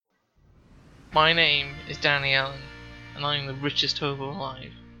My name is Danny Allen, and I am the richest hobo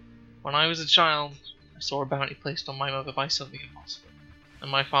alive. When I was a child, I saw a bounty placed on my mother by something impossible, and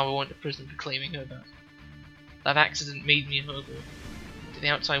my father went to prison for claiming her bounty. That accident made me a hobo. To the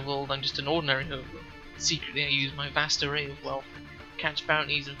outside world, I'm just an ordinary hobo. Secretly, I use my vast array of wealth to catch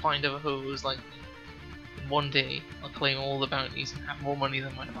bounties and find other hobos like me. And one day, I'll claim all the bounties and have more money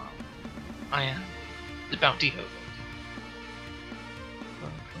than my father. I am the bounty hobo.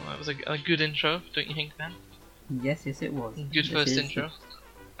 Well, that was a good intro, don't you think, Dan? Yes, it was. Good first intro.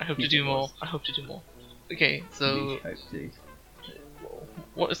 I hope to do more. I hope to do more. Okay, so Hope to.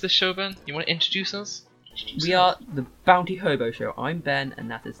 what is this show, Ben? You want to introduce us? We are the Bounty Hobo Show. I'm Ben, and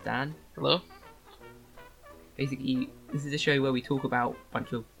that is Dan. Hello. Basically, this is a show where we talk about a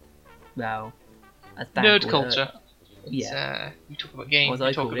bunch of, well, as Dan Nerd called culture. it, yeah. We talk about games. Or as We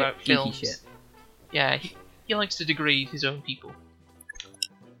I talk call about it, geeky films. shit. Yeah, he likes to degrade his own people.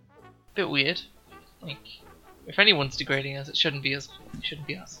 Bit weird. Like, if anyone's degrading us, it shouldn't be us. It shouldn't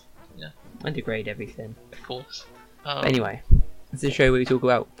be us. Yeah, I degrade everything. of course. But anyway, this is a show where we talk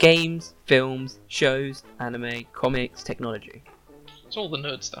about games, films, shows, anime, comics, technology. It's all the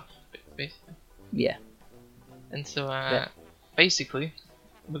nerd stuff, basically. Yeah. And so, Yeah. basically,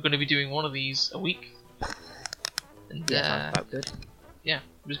 we're going to be doing one of these a week. And Yeah, sounds about good. yeah,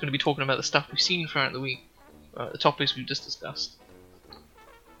 we're just going to be talking about the stuff we've seen throughout the week, the topics we've just discussed.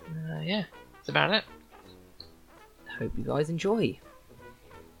 Yeah, that's about it. Hope you guys enjoy.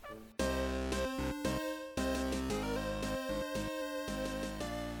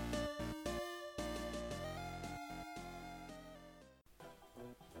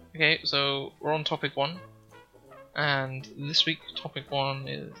 Okay, so we're on topic 1, and this week topic 1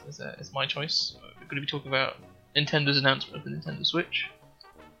 is my choice. We're going to be talking about Nintendo's announcement of the Nintendo Switch,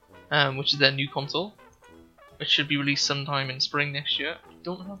 which is their new console, which should be released sometime in spring next year. I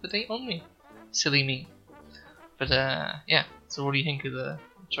don't have the date on me. Silly me. But yeah, so what do you think of the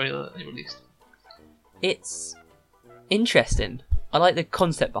trailer that they released? It's interesting. I like the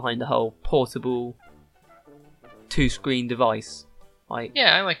concept behind the whole portable two-screen device.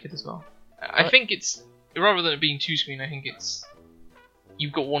 Yeah, I like it as well. I think it's, rather than it being two-screen, I think it's,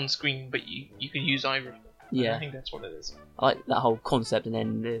 you've got one screen, but you can use either of them. Yeah. I think that's what it is. I like that whole concept, and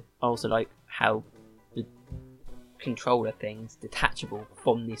then I also like how the controller thing's detachable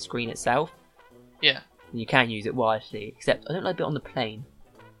from the screen itself. Yeah. And you can use it wirelessly, except I don't like it on the plane.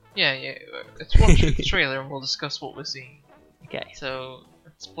 Yeah. Let's watch the trailer and we'll discuss what we're seeing. Okay. So,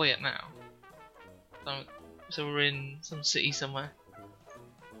 let's play it now. So we're in some city somewhere.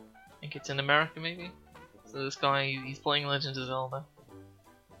 I think it's in America, maybe? So this guy, he's playing Legend of Zelda.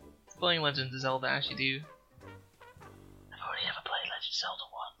 He's playing Legend of Zelda as you do. I've only ever played Legend of Zelda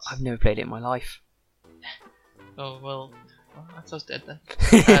once. I've never played it in my life. Oh, well that's us dead then.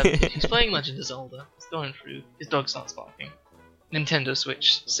 He's playing Legend of Zelda. He's going through. His dog starts barking. Nintendo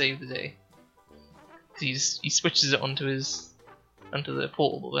Switch saved the day. He switches it onto the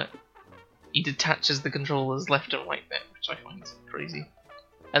portable bit. He detaches the controllers left and right bit, which I find crazy.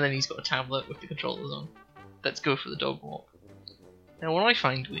 And then he's got a tablet with the controllers on. Let's go for the dog walk. Now, what I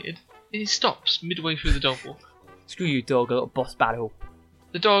find weird is he stops midway through the dog walk. Screw you, dog! I got a boss battle.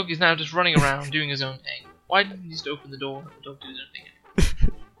 The dog is now just running around doing his own thing. Why didn't he just open the door and let the dog do his own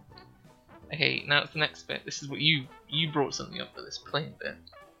thing? Okay, now it's the next bit. This is what you brought something up for this plane bit.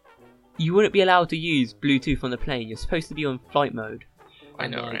 You wouldn't be allowed to use Bluetooth on the plane. You're supposed to be on flight mode. I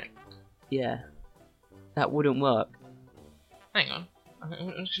know, right? Yeah, that wouldn't work. Hang on.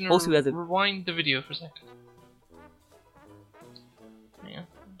 I'm just gonna Also, there's a- rewind the video for a second. Hang on.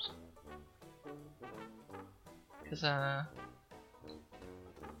 Because,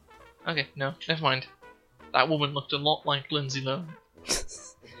 okay, no, never mind. That woman looked a lot like Lindsay Lohan.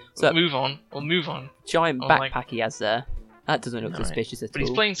 So- We'll move on. Giant Oh, backpack like- he has there. That doesn't look Alright. suspicious at But all.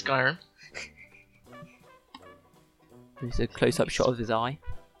 he's playing Skyrim. There's a close-up shot of his eye.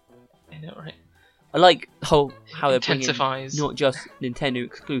 I know, right? I like how they're bringing Intensifies. not just Nintendo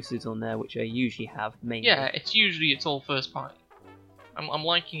exclusives on there, which they usually have mainly. Yeah, it's all first party. I'm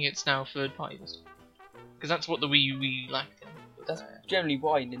liking it's now third party this time. Because that's what the Wii U really lacked in. That's generally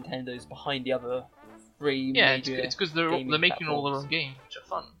why Nintendo's behind the other three Yeah, major it's because they're gaming making all their platforms. own games, which are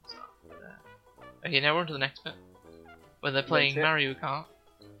fun. So, okay, now we're on to the next bit, where they're playing Next bit. Mario Kart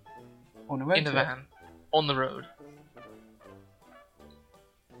on a road in a trip. van on the road.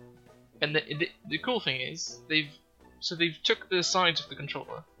 And the cool thing is they've took the sides of the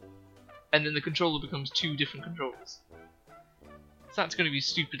controller, and then the controller becomes two different controllers. So that's going to be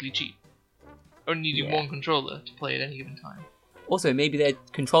stupidly cheap. Only needing Yeah. one controller to play at any given time. Also, maybe their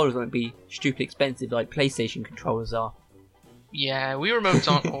controllers won't be stupid expensive like PlayStation controllers are. Yeah, Wii remotes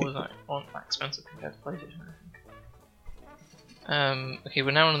aren't that expensive compared to PlayStation, I think. Okay,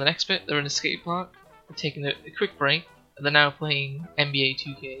 we're now on the next bit. They're in a skate park. They're taking a quick break. They're now playing NBA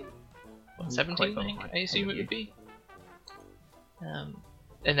 2K 17, I think. I assume it would be. And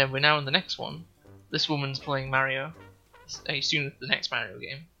then we're now on the next one. This woman's playing Mario. I assume it's the next Mario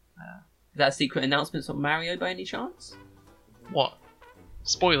game. Is that a secret announcement on Mario by any chance? What?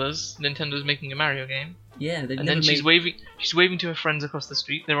 Spoilers, Nintendo's making a Mario game. Yeah, they've and never then she's made... waving to her friends across the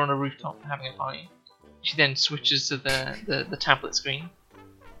street. They're on a rooftop having a party. She then switches to the tablet screen.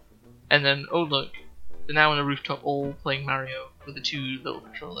 And then, oh look, they're now on a rooftop all playing Mario with the 2 little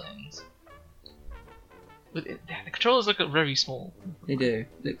controller ends. The controllers look very small. They do.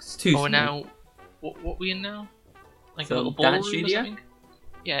 Looks too small. Oh, and now, what we in now? Like So, a little dance ballroom or studio? something?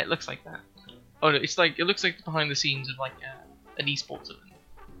 Yeah, it looks like that. Oh no, it looks like behind the scenes of like an esports event.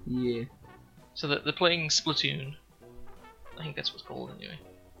 Yeah. So that they're playing Splatoon. I think that's what's called anyway.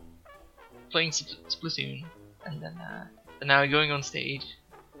 Playing Splatoon, and then they're now going on stage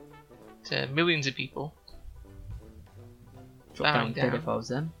to millions of people. Drop down dead if I was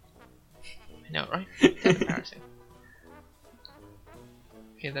them. I know, right? Dead embarrassing.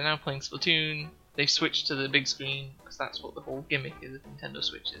 Okay, they're now playing Splatoon. They've switched to the big screen because that's what the whole gimmick is of Nintendo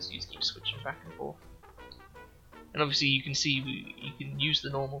Switches. You just keep switching back and forth. And obviously you can see you can use the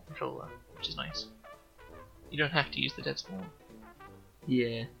normal controller, which is nice. You don't have to use the dead small.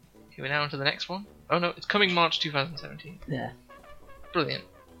 Yeah. Okay, we're now on to the next one. Oh no, it's coming March 2017. Yeah. Brilliant.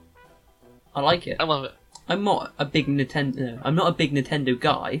 I like it. I love it. I'm not a big Nintendo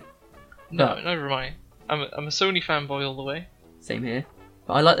guy. No, But- never mind. I'm a Sony fanboy all the way. Same here.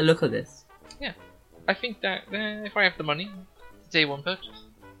 But I like the look of this. I think that if I have the money, it's a day one purchase.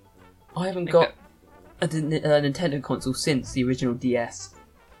 I haven't I got think a Nintendo console since the original DS.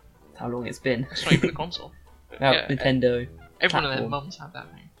 That's how long it's been. That's not even a console. But Without yeah, Nintendo. everyone and their platform. mums have that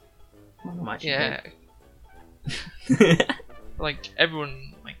thing. I'm actually Yeah, dead. like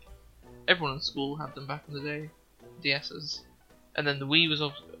everyone in school had them back in the day, DSs, and then the Wii was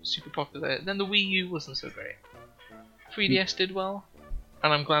super popular. Then the Wii U wasn't so great. 3DS did well,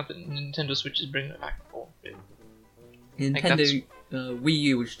 and I'm glad that Nintendo Switch is bringing it back and forth. Nintendo Wii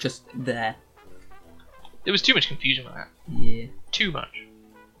U was just there. There was too much confusion with that. Yeah. Too much.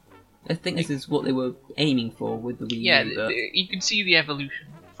 I think this is what they were aiming for with the Wii Yeah, U. But you can see the evolution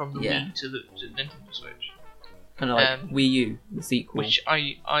from the Yeah. Wii to the Nintendo Switch, kind of like Wii U, the sequel. which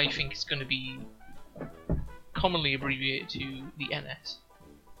I think is going to be commonly abbreviated to the NS,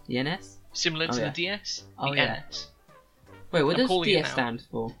 The NS? similar Oh, to yeah. the DS. The Oh, yeah. NS, Wait, what I'm does calling it DS now. stand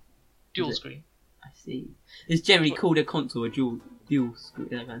for? dual Is it- screen. I see. It's generally called a console a dual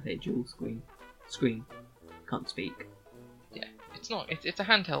screen. I can't say dual screen. Screen. Can't speak. It's not. It's a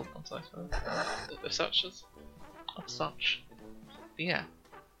handheld console, I suppose. As such. But yeah,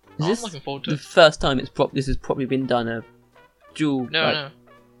 Is I'm this looking forward to the it. first time this has probably been done a dual? No.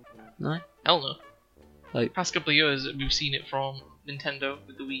 No. Hell no. Like- Past couple of years, we've seen it from Nintendo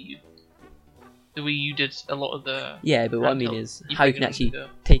with the Wii U. The Wii U did a lot of the. Yeah, but what I mean handheld. is You how you bring can it actually into the-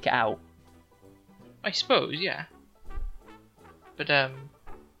 take it out. I suppose, yeah. But the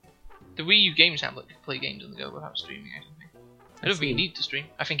Wii U game tablet could play games on the go without streaming. I don't think. I don't think you see. need to stream.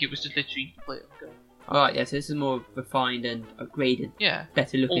 I think it was just literally to play it on the go. Alright, yeah, so this is more refined and upgraded, Yeah.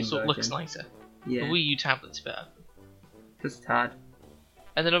 better looking Also, version. looks nicer. Yeah, The Wii U tablet's better. just a tad.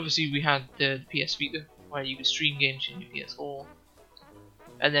 And then obviously we had the PS Vita, where you could stream games from your PS4.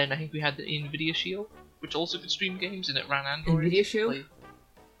 And then I think we had the Nvidia Shield, which also could stream games, and it ran Android. Nvidia Shield? Play-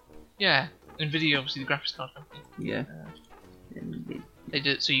 Yeah, Nvidia, obviously the graphics card company. Yeah. They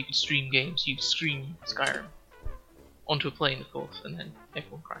did it so you could stream games. You could stream Skyrim onto a plane, of course, and then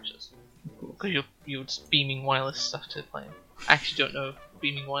everyone crashes because you're just beaming wireless stuff to the plane. I actually don't know if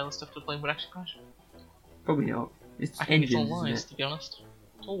beaming wireless stuff to the plane would actually crash. Probably not. It's I think engines, it's all isn't lies, it? to be honest.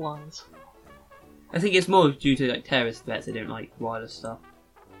 It's all lies. I think it's more due to like terrorist threats. They don't like wireless stuff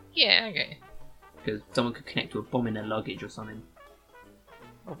Yeah, okay. because someone could connect to a bomb in their luggage or something.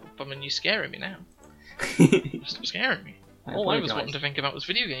 Oh, but I mean, you're scaring me now. Stop scaring me. I All I was apologise. wanting to think about was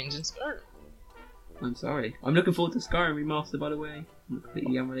video games and Skyrim. I'm sorry. I'm looking forward to Skyrim Remaster, by the way. On a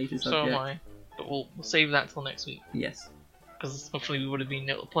completely unrelated So subject. am I. But we'll save that till next week, Yes, because hopefully we would have been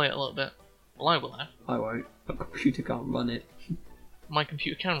able to play it a little bit. Well, I will have. I won't. My computer can't run it. My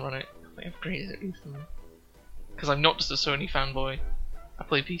computer can run it. I upgraded it recently. Because I'm not just a Sony fanboy. I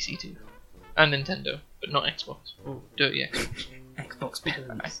play PC too. And Nintendo, but not Xbox. Oh, dirty Xbox. Xbox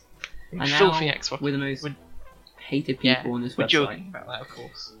pens. You And filthy now Xbox. we're the most We're- hated people Yeah, on this we're website. joking about that, of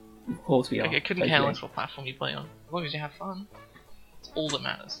course. Of course we are. Like, I couldn't care totally. less what platform you play on. As long as you have fun, it's all that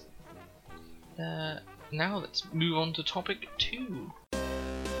matters. now let's move on to topic 2.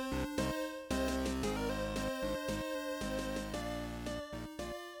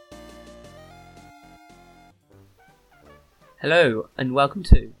 Hello, and welcome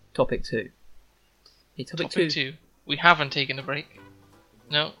to topic 2. Okay, Topic two. 2. We haven't taken a break.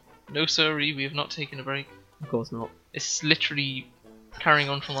 No, sorry, we have not taken a break. Of course not. It's literally carrying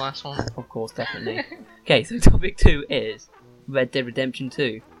on from the last one. Of course, definitely. Okay, so topic 2 is Red Dead Redemption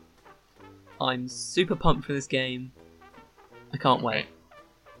 2. I'm super pumped for this game. I can't wait.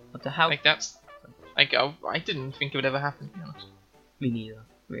 After how... Like that's... Like, I didn't think it would ever happen, to be honest. Me neither,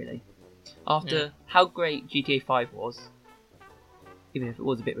 really. After how great GTA 5 was, even if it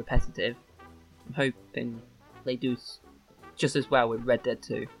was a bit repetitive, I'm hoping they do just as well with Red Dead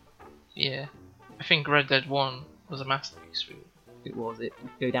 2. Yeah. I think Red Dead 1 was a masterpiece, really. It was. It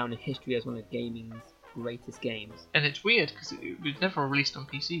would go down in history as one of gaming's greatest games. And it's weird, because it was never released on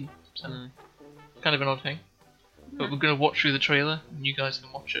PC, so... Kind of an odd thing. But we're going to watch through the trailer, and you guys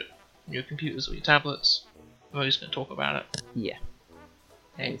can watch it on your computers or your tablets. We're just going to talk about it. Yeah.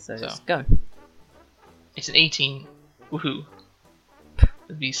 Okay, so let's so go. it's an 18. Woohoo.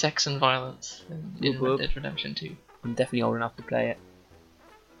 There'd be sex and violence in Red Dead Redemption 2. I'm definitely old enough to play it.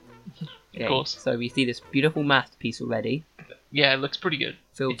 Okay, of course. So we see this beautiful masterpiece already. Yeah, it looks pretty good.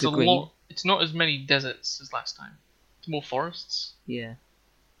 Filled It's with a green. lot. It's not as many deserts as last time. It's more forests. Yeah.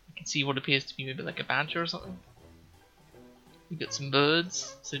 You can see what appears to be maybe like a badger or something. We got some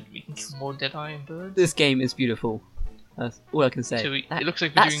birds, so we can kill more Deadeye and birds. This game is beautiful. That's all I can say. So it looks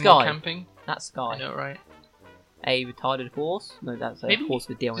like we're that doing sky. more camping. That sky. I know, right? A retarded horse? No, that's a Maybe- horse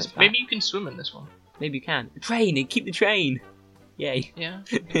with deer on its back. Maybe you can swim in this one. Maybe you can. A train! And keep the train! Yay. Yeah.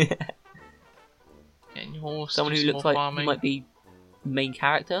 Getting your horse. Someone do who some looks more like farming. he might be main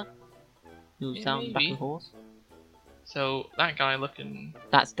character. Who's Yeah, down the back of maybe. the horse. So that guy looking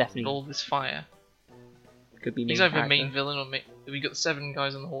That's at definitely all this fire. could be main He's either character. main villain or we got 7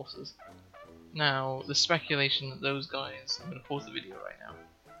 guys on the horses. Now, the speculation that those guys... I'm going to pause the video right now.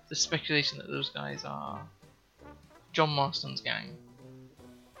 The speculation that those guys are John Marston's gang.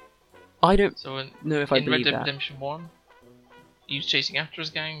 I don't So in know if I Red believe Dead that. Redemption 1, he was chasing after his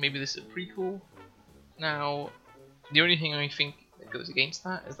gang. Maybe this is a prequel. Now, the only thing I think that goes against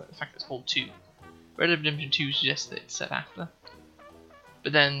that is that the fact that it's called 2. Red Dead Redemption 2 suggests that it's set after.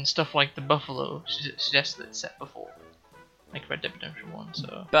 But then stuff like the buffalo suggests that it's set before. Like Red Dead Redemption 1,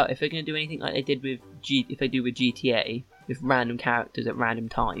 so... But if they're going to do anything like they did with if they do with GTA, with random characters at random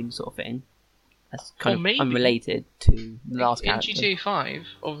times, sort of thing, that's kind of maybe. unrelated to the last in character. GTA 5,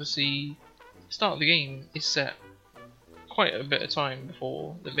 obviously, the start of the game is set quite a bit of time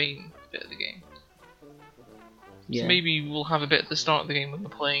before the main bit of the game. Yeah. So maybe we'll have a bit at the start of the game when we're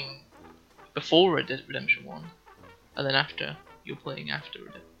playing before Red Dead Redemption 1, and then after, you're playing after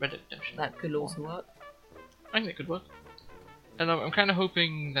Red Dead Redemption. That could also work. I think it could work. And I'm kind of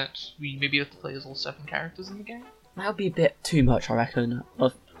hoping that we maybe have to play as all 7 characters in the game. That would be a bit too much, I reckon.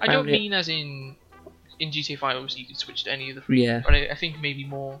 I don't mean as in GTA 5, obviously you can switch to any of the 3, Yeah. but I think maybe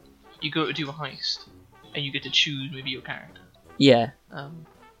more, you go to do a heist, and you get to choose maybe your character. Yeah.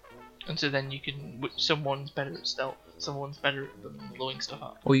 And so then you can, someone's better at stealth, someone's better at blowing stuff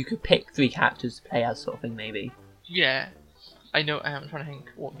up. Or you could pick 3 characters to play as, sort of thing, maybe. Yeah, I know. I'm trying to think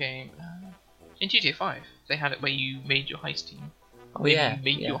what game. In GTA 5, they had it where you made your heist team. Oh Maybe yeah. you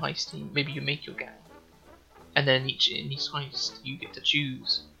make yeah. your heist team. Maybe you make your gang, and then in each heist you get to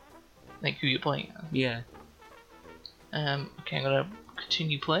choose like who you're playing as. Yeah. Okay, I'm gonna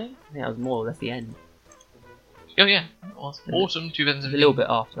continue playing. I think that was more or less the end. Oh yeah, it was autumn It 2017. was a little bit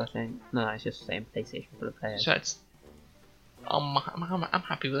after, I think. No, it's just the same PlayStation full of players. So it's. I'm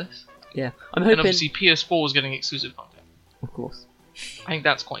happy with this. Yeah. I'm And hoping. obviously PS4 is getting exclusive content. Of course. I think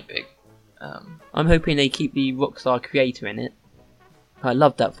that's quite big. I'm hoping they keep the Rockstar creator in it. I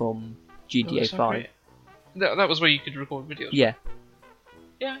loved that from GTA 5. That was where you could record videos. Yeah.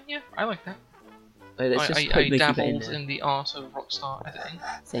 Yeah, I like that. So let's just I hope they keep it in dabbled there. in the art of Rockstar editing.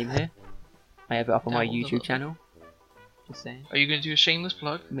 Same here. I have it up on my Dabbled a YouTube little. channel. Just saying. Are you going to do a shameless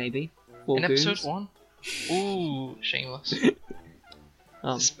plug? Maybe. 4 In goons. episode 1? Ooh, shameless.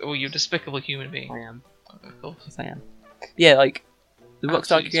 You're a despicable human being. I am. Of course. Yes, I am. Yeah, like, the Rockstar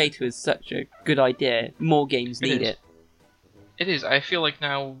Absolutely. creator is such a good idea. More games It need is. it. It is. I feel like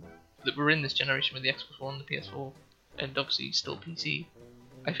now that we're in this generation with the Xbox One, the PS4, and obviously still PC,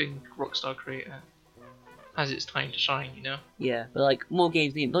 I think Rockstar Creator has its time to shine, you know? Yeah, but like, more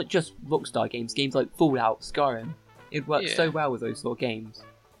games need it. Not just Rockstar games, games like Fallout, Skyrim. It works Yeah. so well with those sort of games.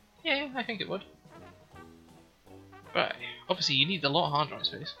 Yeah, I think it would. But obviously you need a lot of hard drive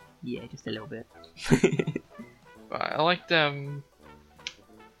space. Yeah, just a little bit. But I liked in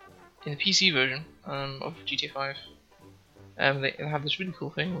the PC version, of GTA 5. They have this really cool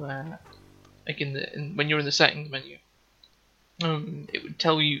thing where, like when you're in the settings menu, it would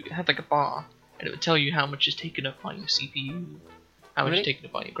tell you, it had like a bar, and it would tell you how much is taken up by your CPU, how much is taken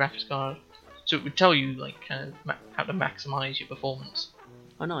up by your graphics card. So it would tell you like how to maximize your performance.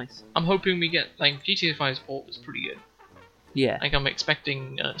 Oh, nice. I'm hoping we get like GTA 5's port was pretty good. Yeah. Like I'm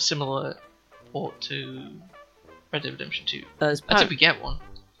expecting a similar port to Red Dead Redemption 2. That's if we get one,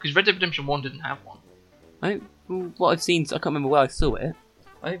 because Red Dead Redemption 1 didn't have one. From what I've seen, I can't remember where I saw it.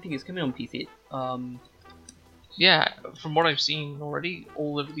 I don't think it's coming on PC. Yeah, from what I've seen already,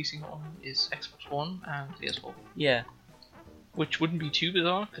 all they're releasing on is Xbox One and PS4. Yeah. Which wouldn't be too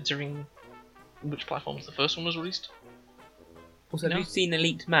bizarre, considering which platforms the first one was released. Also, have you seen the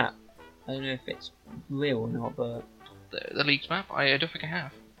leaked map? I don't know if it's real or not, but... The leaked map? I don't think I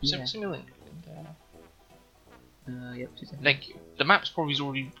have. Yeah. Send me a link. Yep, 2 seconds. Like, the map's probably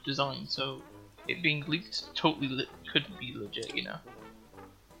already designed, so it being leaked totally could be legit, you know?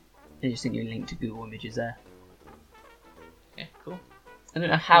 I just think you linked to Google Images there. Yeah, cool. I don't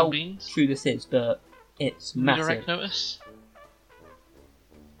know how true this is, but it's massive. Direct notice?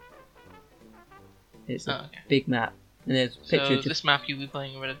 It's a big map. And there's a picture of this map you'll be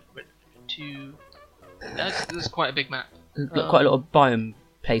playing Red Dead 2. This is quite a big map. There's got quite a lot of biome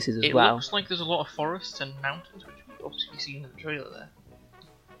places as well. It looks like there's a lot of forests and mountains, which we've obviously seen in the trailer there.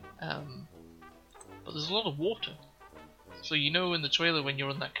 But there's a lot of water. So you know in the trailer when you're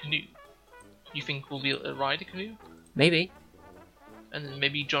in that canoe, you think we'll be able to ride a canoe? Maybe. And then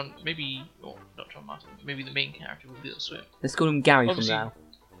maybe not John Martin, maybe the main character will be able to swim. Let's call him Gary from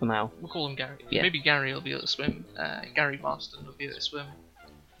now. We'll call him Gary. Yeah. Maybe Gary will be able to swim. Gary Marston will be able to swim.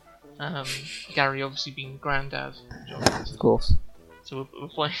 Gary obviously being granddad. John Marston. Of course. So we're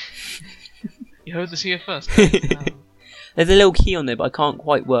playing. You heard this here first. There's a little key on there, but I can't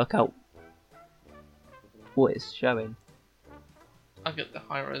quite work out what it's showing. I'll get the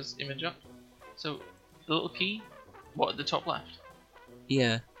high-res image up. So the little key, at the top left?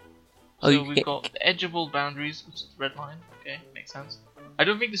 Yeah. So we've got the edgeable boundaries, which is the red line. Okay, makes sense. I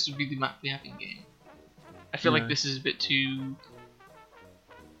don't think this would be the map we have in game. I feel like this is a bit too.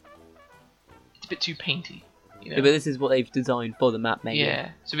 It's a bit too painty. You know? Yeah, but this is what they've designed for the map, maybe. Yeah.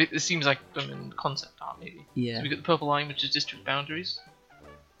 So it seems like them in concept art, maybe. Yeah. So we've got the purple line, which is district boundaries.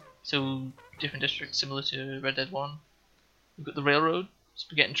 So different districts similar to Red Dead 1. We've got the railroad. So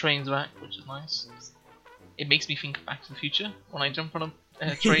we're getting trains back, which is nice. It makes me think of Back to the Future when I jump on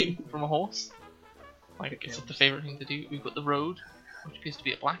a train from a horse. Like, it's the favourite thing to do. We've got the road, which appears to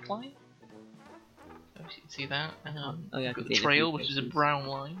be a black line. So you can see that. We've got the trail, which is a brown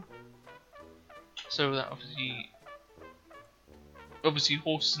line. So that obviously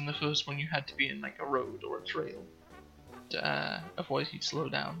horses in the first one you had to be in like a road or a trail. Otherwise you'd slow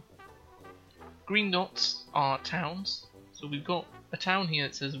down. Green dots are towns. So we've got a town here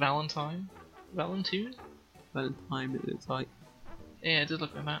that says Valentine. Valentine, it looks like. Yeah, it does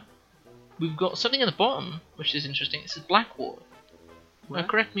look like that. We've got something at the bottom, which is interesting. It says Blackwater. Now,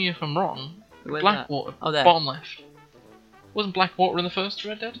 correct me if I'm wrong. Blackwater, bottom left. Wasn't Blackwater in the first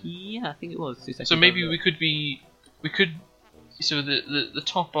Red Dead? Yeah, I think it was. So maybe we could. So the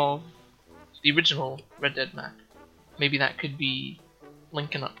top of the original Red Dead map, maybe that could be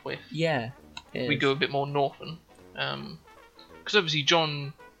linking up with. Yeah. We go a bit more northern. Because obviously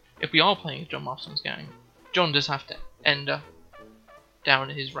John, if we are playing John Marston's gang, John does have to end up down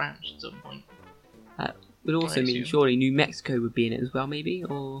at his ranch at some point. That would also mean surely New Mexico would be in it as well, maybe,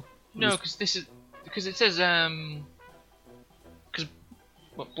 or no? Because it says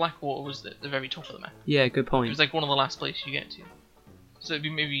Blackwater was the very top of the map. Yeah, good point. It was like one of the last places you get to. So it'd be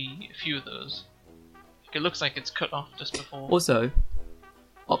maybe a few of those. It looks like it's cut off just before. Also,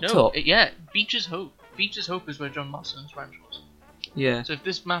 top. Beach's Hope. Beach's Hope is where John Marston's ranch was. Yeah. So if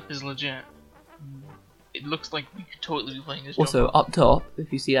this map is legit, it looks like we could totally be playing this. Also, up top,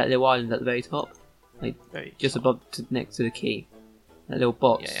 if you see that little island at the very top, like just above, next to the key, that little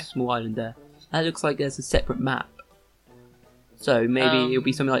box, small island there, that looks like there's a separate map. So maybe it'll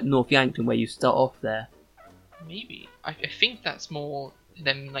be something like North Yankton where you start off there. Maybe. I think that's more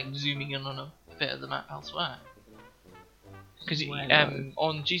them like zooming in on a bit of the map elsewhere. Because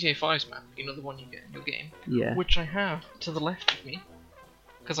on GTA 5's map, you know the one you get in your game, which I have to the left of me,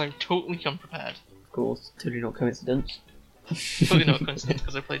 because I've totally come prepared. Of course, totally not coincidence. Totally not coincidence,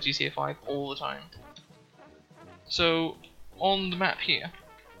 because I play GTA 5 all the time. So, on the map here,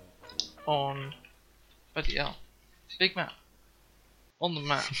 bloody hell, big map. On the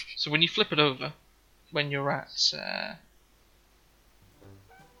map, so when you flip it over, when you're in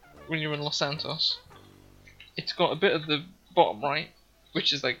Los Santos, it's got a bit of the bottom right,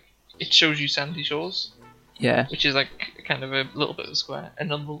 which is like it shows you Sandy Shores, Yeah. which is like kind of a little bit of a square,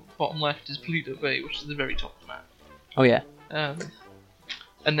 and on the bottom left is Polito Bay, which is the very top of the map. Oh yeah.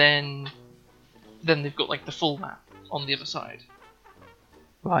 And then they've got like the full map on the other side.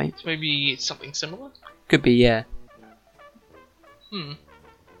 Right. So maybe it's something similar. Could be, yeah.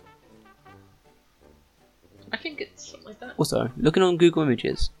 I think it's something like that. Also, looking on Google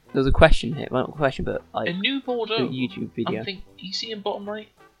Images, there's a question here. Well, not a question, but like A New Bordeaux. a YouTube video. Do you see in bottom right?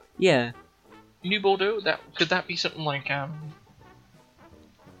 Yeah. New Bordeaux. Could that be something like I'm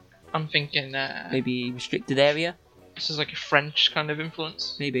thinking. Maybe restricted area. This is like a French kind of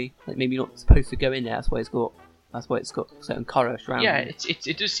influence. Maybe maybe you're not supposed to go in there. That's why it's got certain colours around. Yeah, it.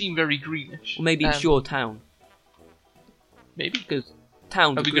 it does seem very greenish. Or maybe it's your town. Maybe because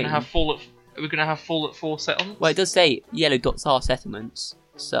towns are we green. gonna have Fallout 4 settlements? Well, it does say yellow dots are settlements,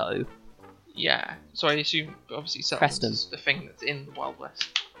 so yeah. So I assume obviously settlements Preston. is the thing that's in the Wild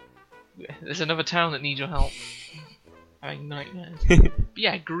West. There's another town that needs your help. Having nightmares. But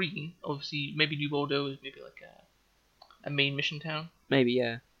yeah, green. Obviously, maybe New Bordeaux is maybe like a main mission town. maybe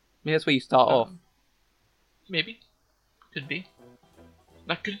yeah. Maybe that's where you start off. Maybe. Could be.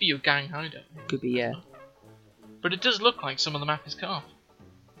 That could be your gang hideout. Maybe. Could be, yeah. But it does look like some of the map is cut off.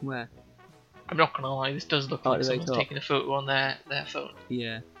 Where? I'm not gonna lie, this does look Oh, like the very someone's top. taking a photo on their phone.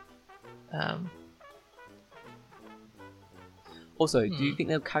 Yeah. Also, do you think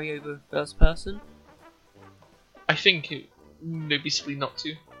they'll carry over first person? I think it maybe silly not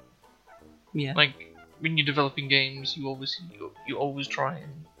to. Yeah. Like when you're developing games, you always try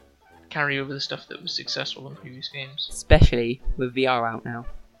and carry over the stuff that was successful in previous games. Especially with VR out now.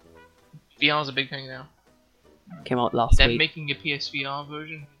 VR's a big thing now. Came out last Them week. making a PSVR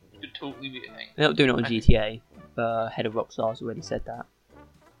version could totally be a thing. They're not doing it on GTA. Head of Rockstar's already said that.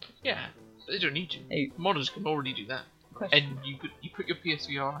 Yeah, but they don't need to. Hey. Modders can already do that. Question. And you put your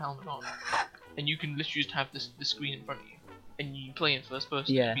PSVR helmet on, and you can literally just have the screen in front of you, and you play in first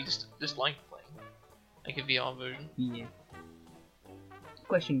person. Yeah. It'd be just like playing like a VR version. Yeah.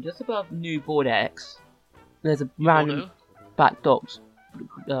 Question: just above New Board X, there's a random black dot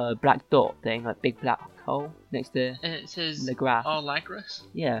thing, like big black hole next to And it says the graph. Lagras.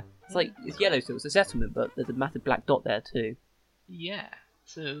 Yeah, it's like it's yellow, so it's a settlement, but there's a massive black dot there too. Yeah.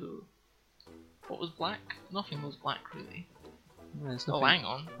 So, what was black? Nothing was black really. There's Oh, nothing hang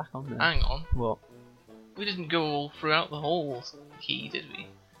on. back on there. Hang on. What? We didn't go all throughout the whole key, did we?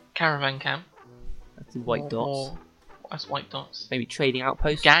 Caravan camp. That's the white dots. Or, that's white dots. Maybe trading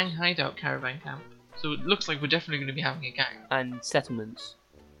outposts. Gang hideout caravan camp. So it looks like we're definitely going to be having a gang. And settlements.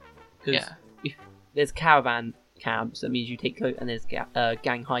 'Cause Yeah. if there's caravan camps, that means you take and there's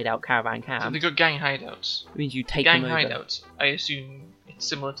gang hideout caravan So camp. they've got gang hideouts. It means you take Gang them over. hideouts. I assume it's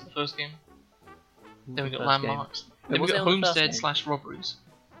similar to the first game. Then we got First landmarks. Wait, Then we was it got on the first homestead game? / robberies.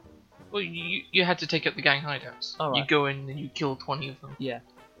 Well, you had to take up the gang hideouts. Oh, right. You go in and you kill 20 of them, Yeah.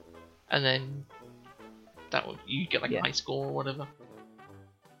 and then you get like Yeah. a high score or whatever.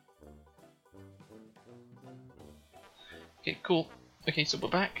 Okay, cool. Okay, so we're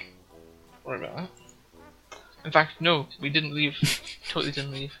back. Sorry about that. In fact, no, we didn't leave. Totally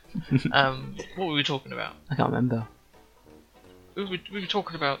didn't leave. What were we talking about? I can't remember. We were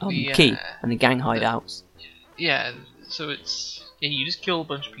talking about The the key and the gang hideouts. Yeah, so you just kill a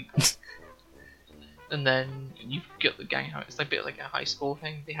bunch of people, and then you get the gang hideout. It's like a bit like a high score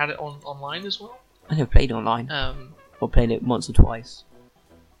thing. They had it online as well. I never played it online. Or played it once or twice.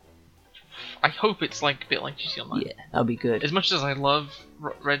 I hope it's like a bit like GT Online. Yeah, that'll be good. As much as I love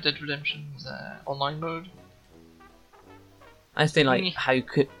Red Dead Redemption's online mode, I just didn't like how you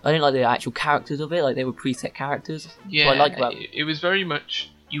could. I didn't like the actual characters of it. Like they were preset characters. yeah, What I like about it was very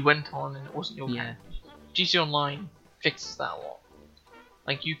much you went on and it wasn't your Yeah. character. GT Online fixes that a lot.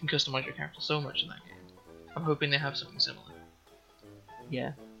 Like you can customize your character so much in that game. I'm hoping they have something similar.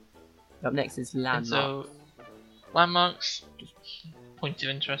 Yeah. Up next is And landmark. so landmarks, just point of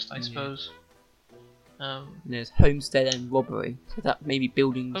interest, I suppose. And there's homestead and robbery. So that maybe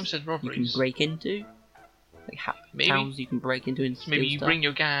buildings Homestead you robberies. can break into, like Maybe. towns you can break into and So maybe steal you stuff. bring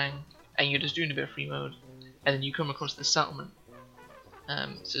your gang and you're just doing a bit of free mode, and then you come across the settlement.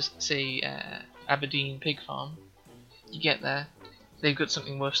 So say Aberdeen Pig Farm. You get there, they've got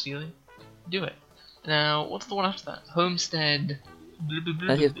something worth stealing. Do it. Now, what's the one after that? Homestead. Blah, blah, blah,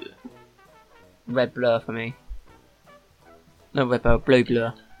 That is- blah, blah. Red blur for me. No red blur, blue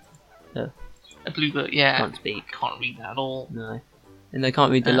blur. A blue bird. Yeah. Can't speak. Can't read that at all. No. And they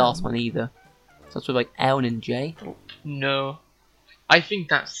can't read the last one either. So it's sort of like L and J. No. I think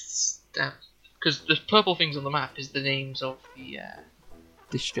that's that because the purple things on the map is the names of the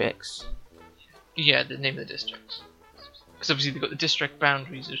Districts. yeah, the name of the districts. Because obviously they've got the district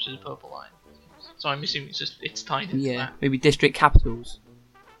boundaries, which is a purple line. So I'm assuming it's tied into Yeah, that. maybe district capitals.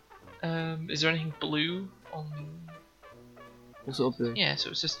 Is there anything blue on? What sort of blue? Yeah, so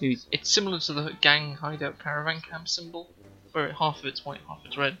it's just Maybe- it's similar to the gang hideout caravan camp symbol, where half of it's white, half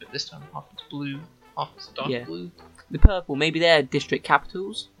it's red, but this time half it's blue, half it's a dark Yeah. blue. The purple, maybe they're district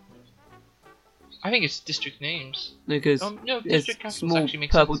capitals. I think it's district names. No, because No, there's district capitals small actually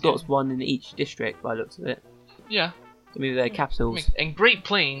make purple sense, dots, yeah. one in each district by the looks of it. Yeah. So maybe they're capitals. And Great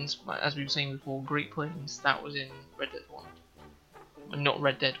Plains, as we were saying before, Great Plains, that was in Red Dead 1. Not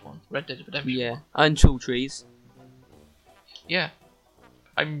Red Dead 1, Red Dead Redemption Yeah, 1. and tall trees. Yeah.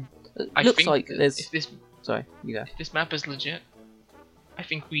 I Looks think like that there's. if this Sorry, you go. if this map is legit, I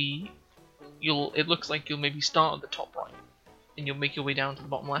think it looks like you'll maybe start at the top right, and you'll make your way down to the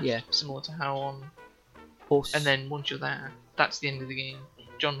bottom left, Yeah. similar to how on. Horse. And then once you're there, that's the end of the game.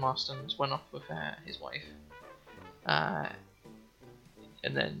 John Marston's went off with his wife,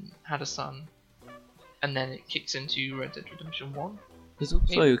 and then had a son, and then it kicks into Red Dead Redemption 1. There's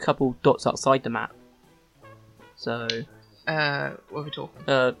also a couple dots outside the map. So, What are we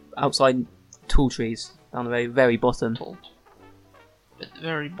talking? outside tall trees down the very bottom. Told. At the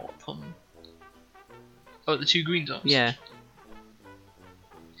very bottom. Oh, the two green dots. Yeah,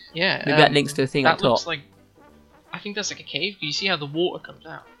 Yeah. maybe that links to the thing that up top. looks like. I think that's like a cave. You see how the water comes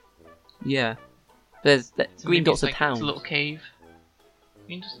out. Yeah, there's So green maybe dots it's are like, towns. It's a little cave.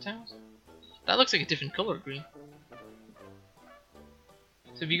 Green dots are towns. That looks like a different color of green.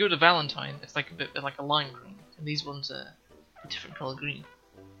 So if you go to Valentine, it's like a bit like a lime green, and these ones are a different color green.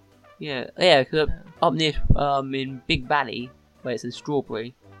 Yeah, because up near in Big Valley, where it's a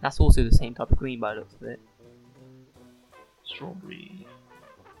strawberry, that's also the same type of green by the looks of it. Strawberry.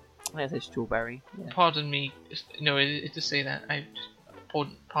 I think it's strawberry. Yeah. Pardon me. No, it does say that.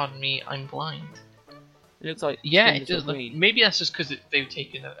 Pardon me. I'm blind. It looks like Yeah, similar it does. to Look, green. maybe that's just because they've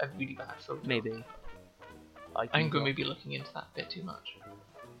taken a really bad photo. Maybe. I'm going to be looking into that bit too much.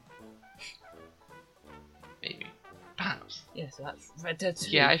 Maybe. Perhaps. Yeah, so that's Red Dead 2.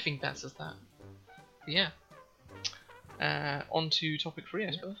 Yeah, I think that's just that. But yeah. On to topic 3,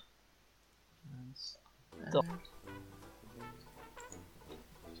 I suppose. Stop.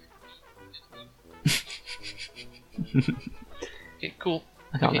 Okay, cool.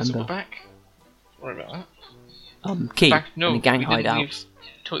 I can't Okay, so we're remember. back. Sorry about that. Key Back, no, and the gang we didn't hideout. leave.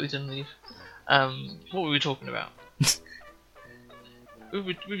 Totally didn't leave. What were we talking about? we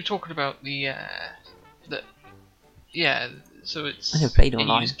were talking about the yeah. So it's I never played you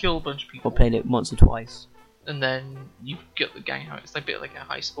online. just kill a bunch of people, Or played it once or twice. and then you get the gang out. It's like a bit like a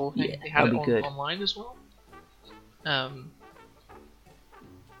high score thing. Yeah, They had it that'd be good. online as well.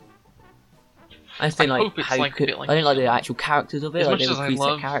 I just don't I like hope it's how you like a could. bit like I don't like the actual characters of it. as Like much they as were I preset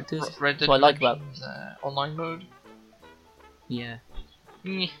love characters. Red Dead That's what I like about. Redemption's, online mode. Yeah.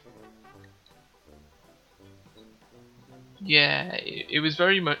 Meh. Yeah, it was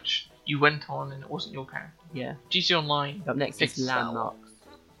very much you went on and it wasn't your character. Yeah. GC Online, Up next Fixed is style. landmarks.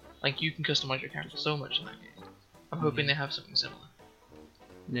 like you can customize your character so much in that game. I'm hoping they have something similar.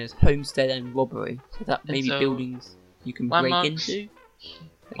 And there's homestead and robbery. So that And maybe so, buildings you can break landmarks, into.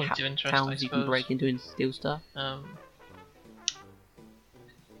 Point Like of interest, I towns you can suppose. break into and steal stuff.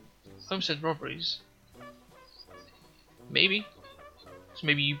 Homestead robberies. Maybe. So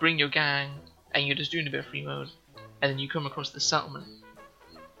maybe you bring your gang and you're just doing a bit of free mode, and then you come across the settlement.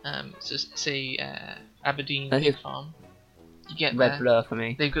 So say Aberdeen I Pig think- Farm. You get Red there. blur for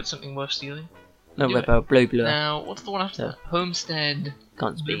me. They've got something worth stealing. No, do red it. blur, blue blur. Now, what's the one after So- that? Homestead.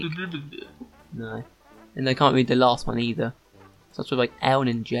 Can't speak. Blah, blah, blah, blah, blah. No. And they can't read the last one either. So that's with like L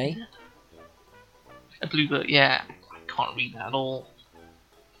and J. A blue blur. Yeah, I can't read that at all.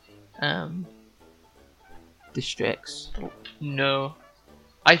 Districts. No,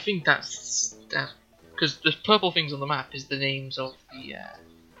 I think that's because the purple things on the map is the names of the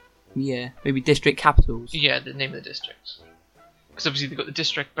Yeah. Maybe district capitals. yeah, the name of the districts. Because obviously they've got the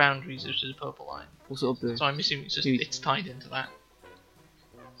district boundaries, which is a purple line. What sort of blue? So I'm assuming it's tied into that.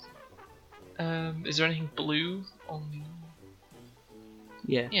 Is there anything blue on the?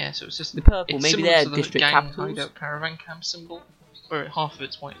 Yeah. Yeah, so it's just The purple, it's maybe similar they're to the district gang capitals. hideout caravan camp symbol, where half of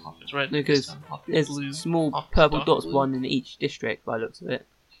it's white, half it's red. No, this because time half it's there's blue, small half it's purple dark dots, blue. one in each district by the looks of it.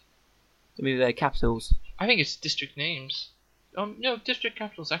 So maybe they're capitals. I think it's district names. No, district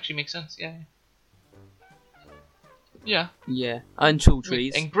capitals actually make sense. Yeah. Yeah. Yeah. And tall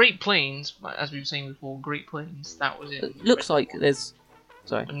trees. And Great Plains, as we were saying before, Great Plains, that was in. It looks Red like Dead 1. there's.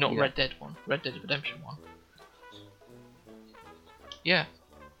 Sorry. Not you go. Red Dead 1, Red Dead Redemption 1. Yeah.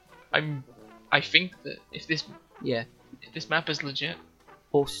 I think that if this Yeah. map is legit,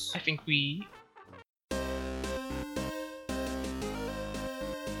 Horse. I think we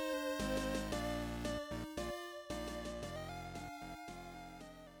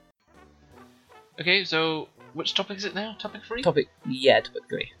Okay, so which topic is it now? Topic 3? Topic 3.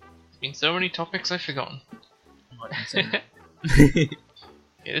 There's been so many topics I've forgotten. Yeah,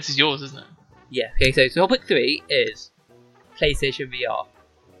 Yeah, this is yours, isn't it? okay, so topic 3 is PlayStation VR.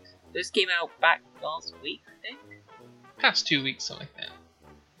 This came out back last week, I think? Past 2 weeks, something like that.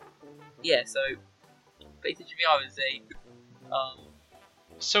 Yeah, so PlayStation VR is a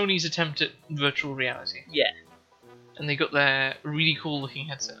Sony's attempt at virtual reality. yeah. And they got their really cool looking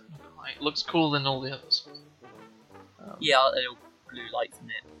headset. It looks cooler than all the others. Yeah, little blue lights in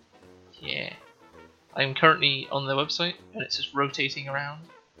it. Yeah. I'm currently on their website, and it's just rotating around.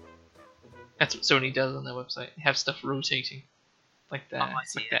 That's what Sony does on their website. They have stuff rotating, like their,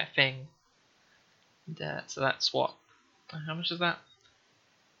 their thing. And, so that's what? How much is that?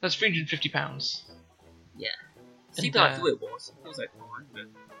 That's £350. Yeah. Cheaper than I thought it was. It was like 400.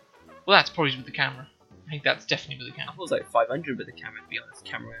 Well, that's probably with the camera. I think that's definitely with the I camera. thought it was like 500 with the camera, to be honest.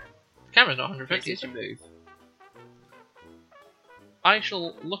 The camera's not 150. PlayStation Move. I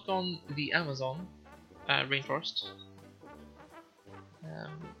shall look on the Amazon rainforest.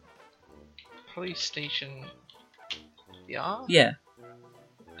 PlayStation VR. Yeah.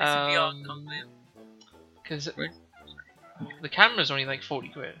 VR comes in. Because the camera's only like 40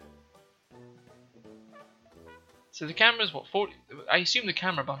 quid. So the camera's what, 40? I assume the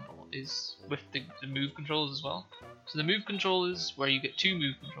camera bundle is with the Move controllers as well. So the Move controllers, where you get 2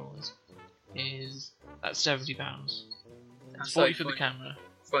 Move controllers, that's £70. That's 40 for the camera,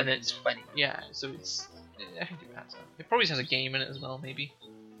 and then it's 20. Yeah, so it's, I think it adds up. It probably has a game in it as well, maybe.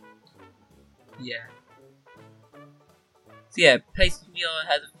 Yeah. So yeah, PlayStation VR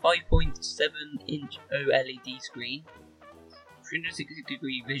has a 5.7-inch OLED screen,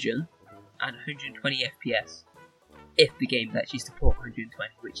 360-degree vision, and 120 FPS. If the game actually supports 120,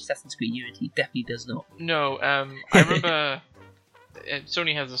 which Assassin's Creed Unity definitely does not. No, I remember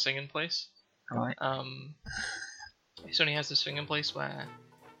Sony has this thing in place. Alright. Sony has this thing in place where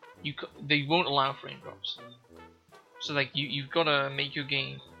they won't allow frame drops. So like you've got to make your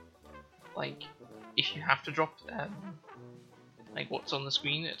game like if you have to drop like what's on the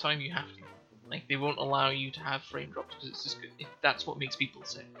screen at a time, you have to. Like they won't allow you to have frame drops because it's just that's what makes people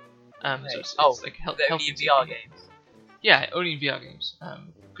sick. So it's like only in VR games. Yeah, only in VR games.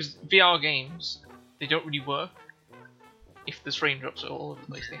 Because VR games, they don't really work if there's frame drops all over the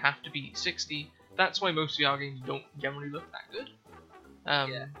place. They have to be 60. That's why most VR games don't generally look that good.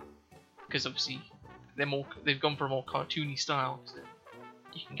 Because obviously they've gone for a more cartoony style. So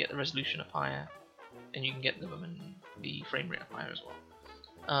you can get the resolution up higher, and you can get the frame rate up higher as well.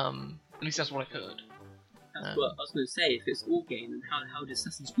 At least that's what I heard. That's what I was going to say. If it's all game, then how does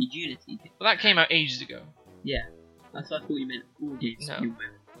Assassin's Creed Unity? Well, that came out ages ago. Yeah, that's what I thought you meant. All games.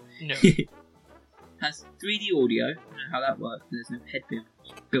 No. Has 3D audio. I don't know how that works. There's no headphones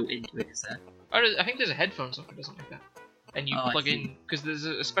built into it, is there? I think there's a headphone socket or something like that. And you plug in, because there's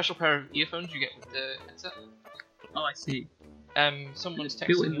a special pair of earphones you get with the headset. Oh, I see. Someone's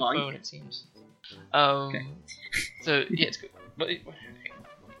texting your phone, it seems. Okay. So yeah, it's good. But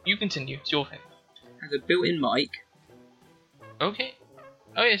you continue. It's your thing. Has a built-in mic. Okay.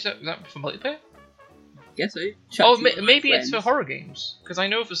 Oh yeah, so is that for multiplayer? Guess so. Maybe it's for horror games. Because I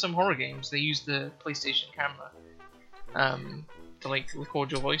know for some horror games they use the PlayStation camera to like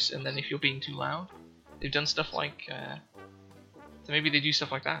record your voice, and then if you're being too loud, they've done stuff like. So maybe they do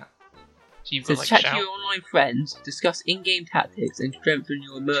stuff like that. So you've got like chat to your online friends, discuss in-game tactics, and strengthen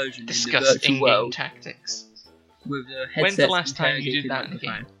your immersion in the virtual world. Tactics. With the headset. When's the last time you did that in a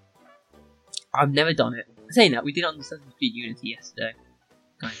game? I've never done it. Saying that, we did it on Assassin's Creed Unity yesterday.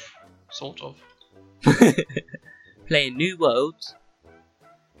 Kind of. Sort of. Playing New Worlds.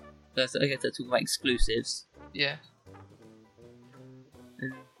 I guess they're talking about exclusives. Yeah.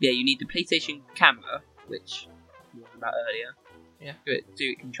 And yeah, you need the PlayStation camera, which we talked about earlier. Yeah. So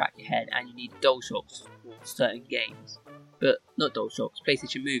it can track your head, and you need DualShocks for certain games. But not DualShocks,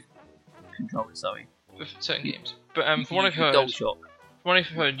 PlayStation Move controller, sorry. For certain games. But from what I've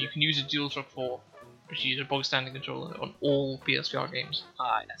heard, you can use a DualShock 4, which is a bog standing controller, on all PSVR games.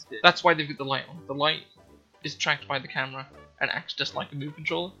 Alright, that's good. That's why they've got the light on. The light is tracked by the camera and acts just like a Move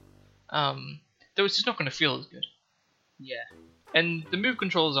controller. Though it's just not going to feel as good. Yeah. And the Move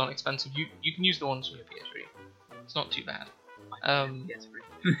controllers aren't expensive. You can use the ones from your PS3. It's not too bad.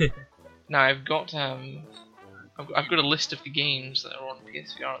 Now I've got a list of the games that are on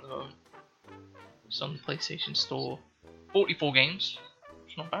PSVR at the moment. It's on the PlayStation Store. 44 games.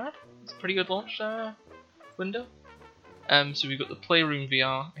 It's not bad. It's a pretty good launch window. So we've got the Playroom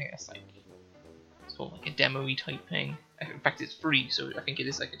VR. I think that's like it's called like a demo-y type thing. In fact, it's free, so I think it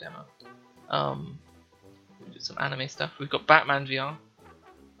is like a demo. We did some anime stuff. We've got Batman VR.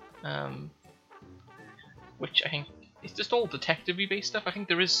 which I think it's just all detective-y based stuff. I think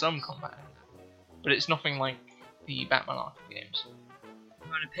there is some combat, but it's nothing like the Batman Arkham games.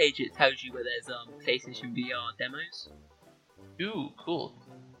 On a page it tells you where there's PlayStation VR demos. Ooh, cool.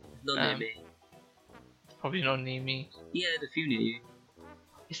 Not near me. Probably not near me. Yeah, there's a few near you.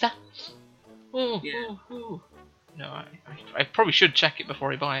 Is that? Oh, Yeah. oh. No, I probably should check it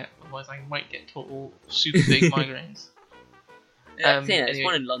before I buy it, otherwise I might get total super big migraines. There's Anyway,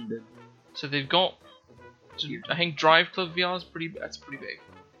 one in London. So they've got, I think Drive Club VR is pretty big.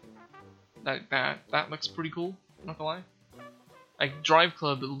 That looks pretty cool. Not gonna lie. Like Drive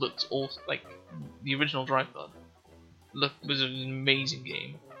Club, it looks awesome. Like the original Drive Club, was an amazing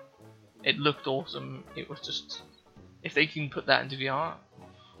game. It looked awesome. It was just, if they can put that into VR,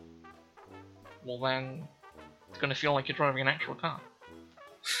 well then it's gonna feel like you're driving an actual car.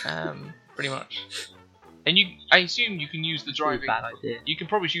 Pretty much. And I assume you can use the driving. Bad idea. You can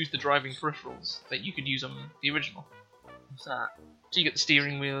probably use the driving peripherals that you could use on the original. What's that? So you get the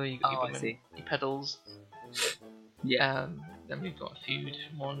steering wheel, you got I see. your pedals. Yeah. Then we've got a few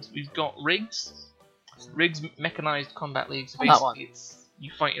different ones. We've got rigs. Rigs Mechanized Combat League. So That one. basically, it's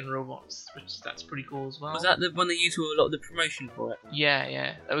you fighting robots, that's pretty cool as well. Was that the one they used for a lot of the promotion for it?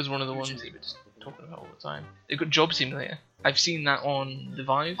 Yeah. That was one of the ones they were just talking about all the time. They've got Job Simulator. I've seen that on the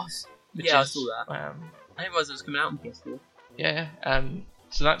Vive. Yeah, I saw that. I didn't realise it was coming out on PS4. Yeah.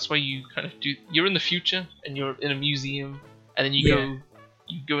 So that's where you kind of do. You're in the future and you're in a museum, and then you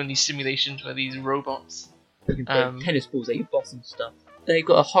go in these simulations where these robots. You can play tennis balls at your boss and stuff. They've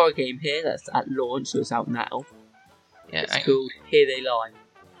got a horror game here that's at launch, so it's out now. Yeah, it's called Here They Lie.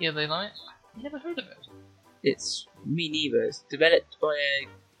 Here They Lie? I've never heard of it. It's me neither. It's developed by a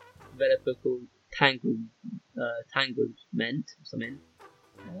developer called Tanglement or something.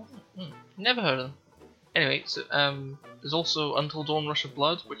 Never heard of them. Anyway, so there's also Until Dawn Rush of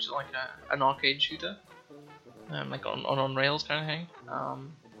Blood, which is like an arcade shooter. Like on rails kind of thing.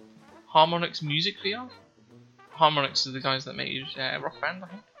 Harmonix Music VR. Harmonix are the guys that made Rock Band, I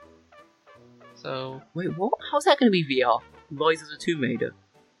think. So wait, what? How's that going to be VR? Rise of the Tomb Raider.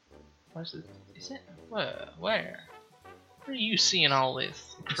 Where's it? Is it? Where? Where are you seeing all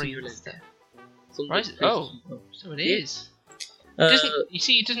this crazy stuff? Rise? Oh, so it is. You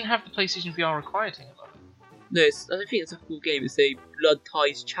see, it doesn't have the PlayStation VR required thing about it. No, I don't think it's a full game. It's a Blood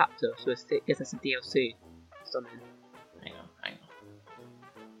Ties chapter, so I guess that's a DLC. Something. Hang on.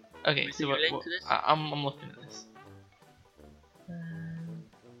 Okay, so I'm looking at this.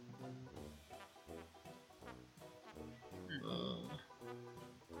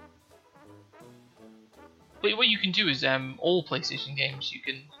 But what you can do is all PlayStation games, you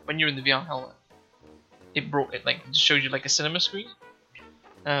can, when you're in the VR helmet, it shows you like a cinema screen,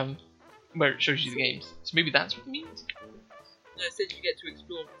 where it shows you the games. So maybe that's what it means. No, it says you get to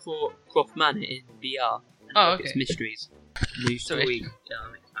explore Croft Manor in VR. Oh, okay. It's mysteries. New story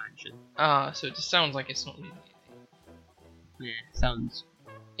expansion. So it just sounds like it's not really. Yeah, sounds.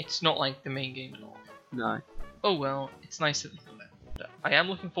 It's not like the main game at all. No. Oh well, it's nice that they come out. I am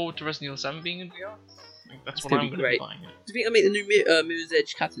looking forward to Resident Evil 7 being in VR. That's what I'm going to be buying. Do you think they'll make the new Mirror's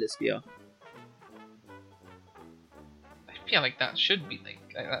Edge Catalyst VR? I feel like that should be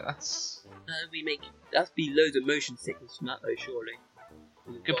that's. That'd be loads of motion sickness from that though, surely.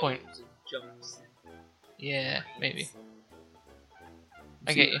 Good point. And jumps. Yeah, maybe.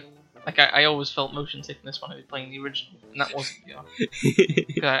 I get you. Like I always felt motion sickness when I was playing the original, and that wasn't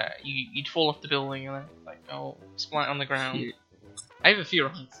VR. You'd fall off the building and then splat on the ground. Yeah. I have a fear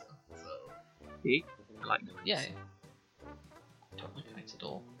of heights, so. See? I like heights. Yeah. I don't like heights at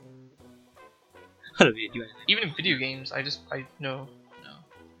all. I don't really do anything. Even in video games, I no.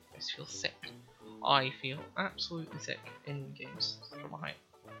 I just feel sick. I feel absolutely sick in games from a height.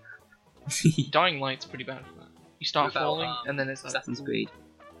 Dying Light's pretty bad for that. You start falling, and then it's like Assassin's Creed.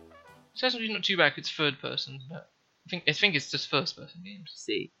 Assassin's Creed's not too bad. It's third person, but I think it's just first person games.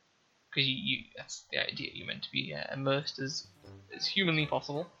 See, because that's the idea. You're meant to be immersed as humanly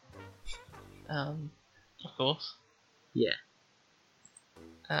possible. Of course. Yeah.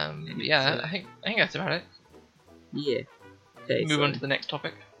 I think that's about it. Yeah. Okay. Move on to the next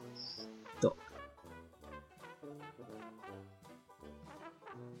topic. Doc.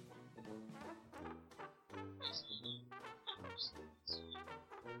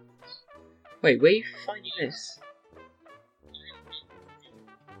 Wait, where are you finding this?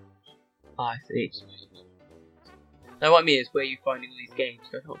 Ah, I see. No, what I mean is where are you finding all these games?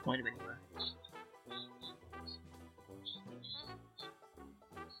 I can't find them anywhere.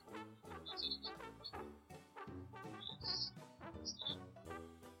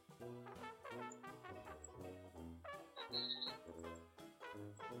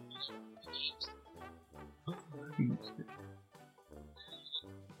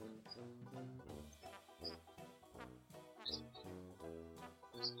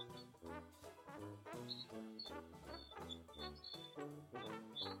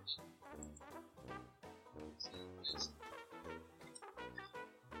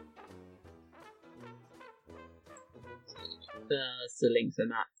 That's the link for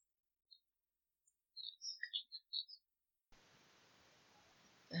that.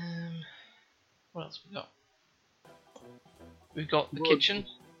 What else we got? We've got the Well, kitchen.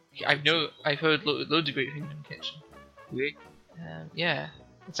 I've heard loads of great things in the kitchen. Really? Yeah,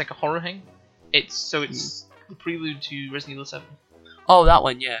 it's like a horror thing. It's the prelude to Resident Evil 7. Oh, that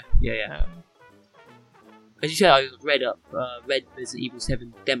one, yeah. Yeah. Um, As you said, I read Resident Evil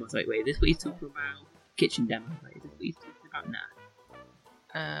 7 demos. Like, wait, is this what he's talking about? Kitchen demo. Like, is this what he's talking about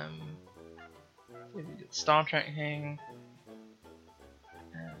now? we've got the Star Trek thing.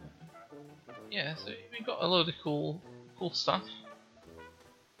 Yeah, so we've got a load of cool stuff.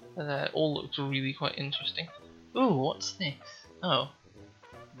 All looks really quite interesting. Ooh, what's this? Oh,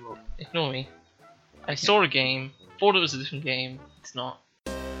 ignore me. I saw a game, thought it was a different game. It's not.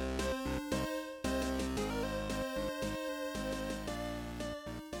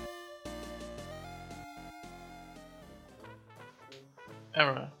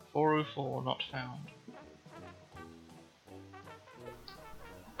 Error 404 not found.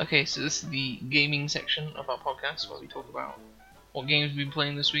 Okay, so this is the gaming section of our podcast where we talk about what games we've been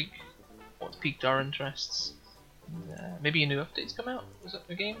playing this week, what's piqued our interests, and maybe a new update's come out. Was that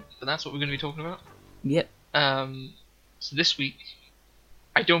a game? But that's what we're going to be talking about. Yep. So this week,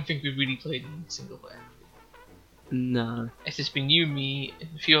 I don't think we've really played in single player. No. It's just been you, me, and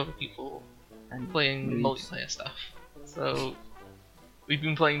a few other people And playing Reeves. multiplayer stuff. So we've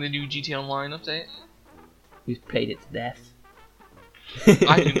been playing the new GTA Online update. We've played it to death.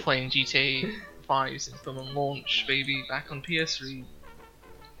 I've been playing GTA 5 since the launch, baby, back on PS3.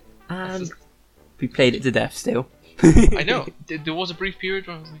 And we played it to death still. I know. There was a brief period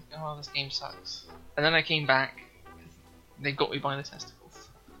where I was like, oh, this game sucks. And then I came back. They got me by the testicles.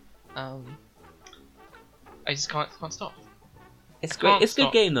 I just can't stop. It's I great. can't It's a good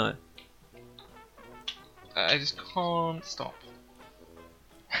stop. game though. I just can't stop.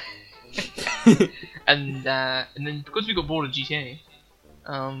 And then because we got bored of GTA,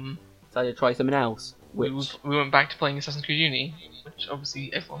 Decided to try something else. we Which went back to playing Assassin's Creed Unity, which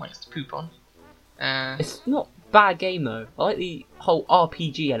obviously everyone likes to poop on. it's not a bad game though. I like the whole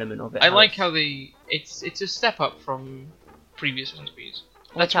RPG element of it. I like how it's a step up from previous Assassin's Creed.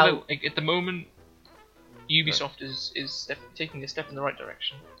 Like That's how what at the moment Ubisoft is taking a step in the right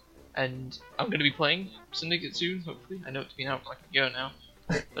direction, and I'm going to be playing Syndicate soon. Hopefully, I know it's been out for like a year now,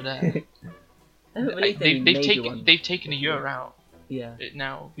 but I haven't released any they've major ones. taken a year out. Yeah.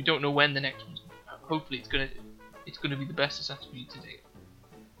 Now we don't know when the next one's going to come out. Hopefully, it's gonna be the best Assassin's Creed to date.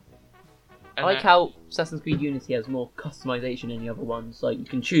 I like how Assassin's Creed Unity has more customization than the other ones. Like you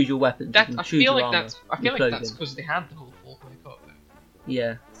can choose your weapons. You can I choose feel your like armor, that's your clothing. because they had the whole four-player co-op.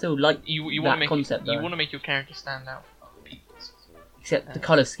 Yeah. Still like You that want to make concept you though. want to make your character stand out from other people's. Except the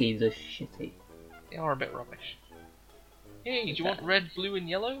color schemes are shitty. They are a bit rubbish. Hey, do you want red, blue, and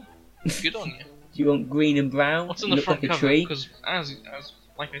yellow? Good on you. Do you want green and brown? What's on You the look front like a cover? tree. Because as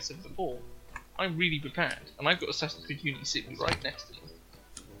like I said before, I'm really prepared, and I've got Assassin's Creed Unity sitting right next to me.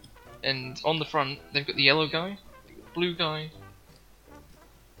 And on the front, they've got the yellow guy, they've got the blue guy,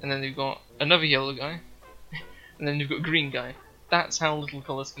 and then they've got another yellow guy, and then they've got a green guy. That's how little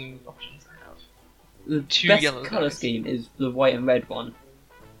colour scheme options they have. The Two best yellow color guys. scheme is the white and red one.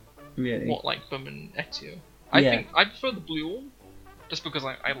 Really? What, like them and Ezio? I Yeah. think I prefer the blue one, just because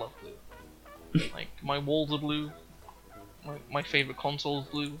I love blue. Like my walls are blue. My favourite console is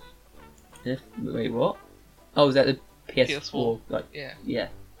blue. Wait, what? Oh, is that the PS4? PS4. Like, Yeah. yeah.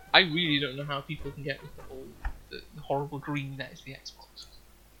 I really don't know how people can get with the horrible green that is the Xbox.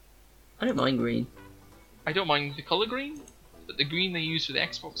 I don't mind green. I don't mind the colour green, but the green they use for the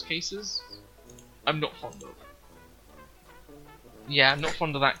Xbox cases, I'm not fond of. Yeah, I'm not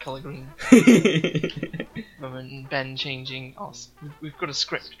fond of that colour green. And Ben changing us. We've got a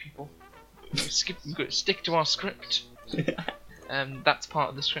script, people. We've got to stick to our script. That's part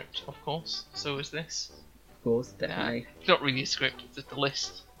of the script, of course. So is this. Of course, definitely. It's not really a script, it's just a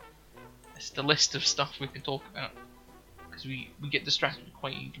list. It's the list of stuff we can talk about. Because we get distracted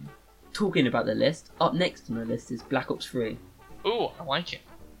quite easily. Talking about the list, up next on the list is Black Ops 3. Oh, I like it.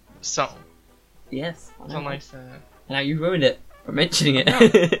 So, Yes. I it's know. a nice. Now you ruined it for mentioning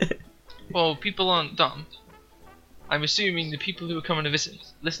it. Well, people aren't dumb. I'm assuming the people who are coming to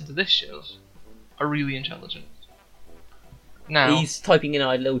listen to this show are really intelligent. Now, He's typing in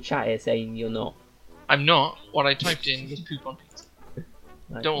our little chat here saying you're not. I'm not. What I typed in was poop on pizza.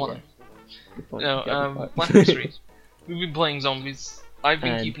 Like, Don't yeah. lie. Good point. No, Yeah, good point. Black Ops 3. We've been playing zombies. I've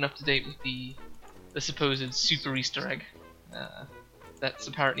been And- keeping up to date with the supposed super Easter egg. That's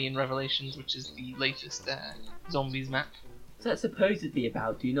apparently in Revelations, which is the latest zombies map. What's that supposedly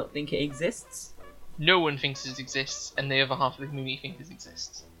about? Do you not think it exists? No one thinks it exists, and the other half of the community think it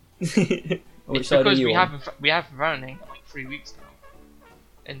exists. Which It's side are because you we on? haven't found it in like 3 weeks now.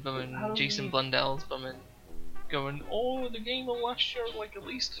 And bumming How Jason many- Blundell's bumming, going, oh, the game will last you like at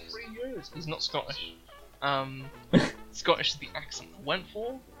least 3 years. He's not Scottish. Scottish is the accent I went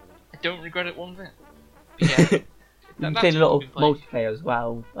for. I don't regret it one bit. But yeah, You've that's played a what lot we've of been playing. multiplayer as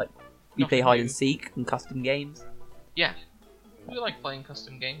well. Like you play Nothing hide new. and seek and custom games, Yeah, we like playing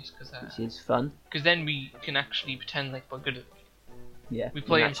custom games which is fun. then we can actually pretend like we're good at it. Yeah. We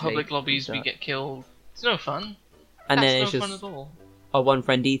play you in actually public lobbies, do we that. get killed. It's no fun. And That's then no it's fun just at all. our one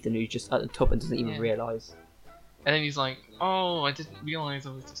friend Ethan who's just at the top and doesn't even Yeah. realise. And then he's like, oh, I didn't realise I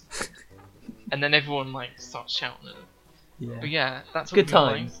was just... And then everyone like starts shouting at him. Yeah. But yeah, that's what Good we've been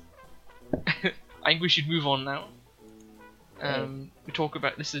playing. times. I think we should move on now. We talk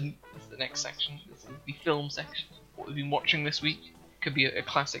about this is the next section. This is the film section. What we've been watching this week. Could be a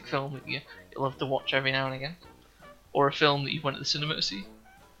classic film that you love to watch every now and again, or a film that you went to the cinema to see,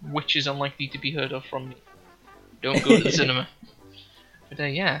 which is unlikely to be heard of from me. Don't go to the cinema. But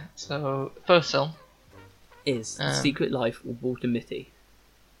yeah. So first film. Is The Secret Life of Walter Mitty.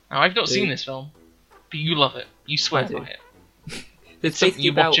 Now I've not Do seen you- this film, but you love it. You swear I do. by it. It's It's something basically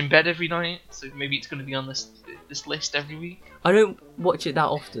you about. watch in bed every night, so maybe it's going to be on this list every week. I don't watch it that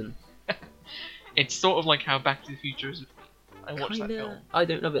often. It's sort of like how Back to the Future is with me. I watch that film. I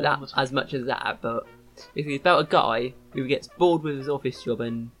don't love it all that the time. as much as that, but basically it's about a guy who gets bored with his office job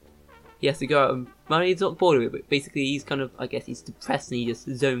and he has to go out and. Well, he's not bored with it, but basically he's kind of, I guess, he's depressed and he just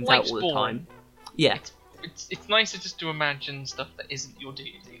zones Life's out all the boring. time. Yeah, It's nicer just to imagine stuff that isn't your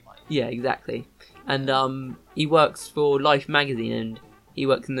day-to-day life. yeah, exactly. And he works for Life magazine and he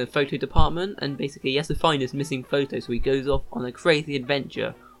works in the photo department and basically he has to find this missing photo, so he goes off on a crazy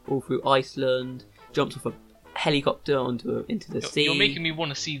adventure all through Iceland, jumps off a helicopter into the sea. You're making me want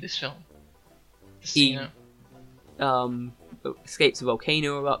to see this film. Just so He- you know. Escapes a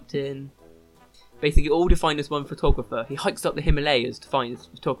volcano erupting. Basically, all to find this one photographer. He hikes up the Himalayas to find this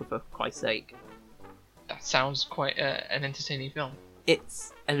photographer, for Christ's sake. That sounds quite an entertaining film.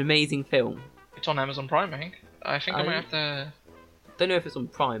 It's an amazing film. It's on Amazon Prime, I think. I think I might have to... Don't know if it's on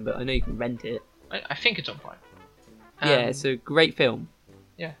Prime, but I know you can rent it. I think it's on Prime. Yeah, it's a great film.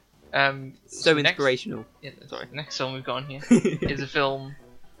 the So next- inspirational. Yeah, sorry. The next film we've got on here is a film.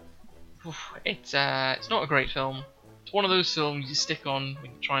 It's not a great film. It's one of those films you stick on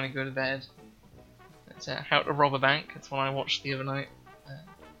when you're trying to go to bed. It's How to Rob a Bank. It's one I watched the other night.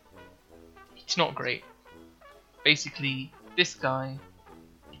 It's not great. Basically, this guy,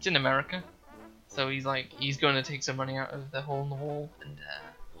 it's in America, so he's going to take some money out of the hole in the wall,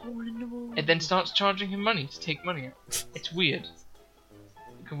 and it then starts charging him money to take money out. It's weird.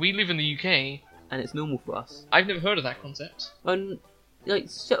 'Cause we live in the UK. And it's normal for us. I've never heard of that concept. And like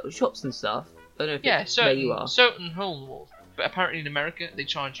shops and stuff. I don't know if Yeah, it's where you are. certain hole in the walls. But apparently in America, they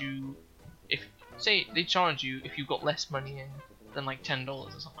charge you if you've got less money in than like $10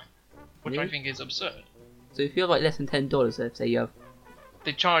 or something, like that, which I Really? think is absurd. So if you have like less than $10, let's say you have.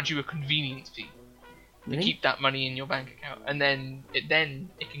 They charge you a convenience fee to Really? keep that money in your bank account, and then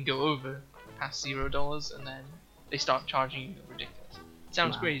it can go over past $0, and then they start charging you ridiculous. It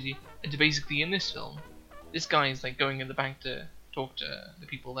sounds Wow. crazy. And basically in this film, this guy is like going in the bank to talk to the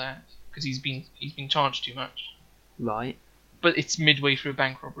people there because he's been charged too much. Right. But it's midway through a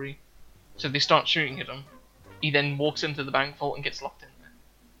bank robbery, so they start shooting at him. He then walks into the bank vault and gets locked in there.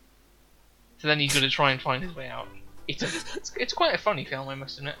 So then he's got to try and find his way out. It's quite a funny film, I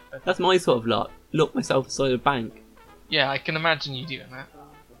must admit. But That's my sort of luck. Lock myself inside a bank. yeah, I can imagine you doing that.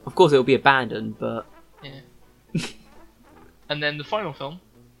 Of course, it'll be abandoned, but Yeah. And then the final film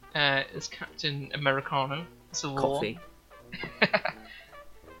is Captain Americano: Civil coffee. War.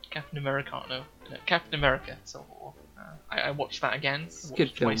 Captain Americano, Captain America: Civil War. I watched that again. I watched good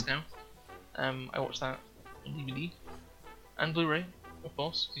it twice film. now. I watched that on DVD and Blu-ray, of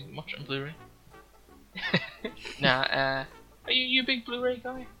course. You can watch it on Blu-ray. Are you a big Blu-ray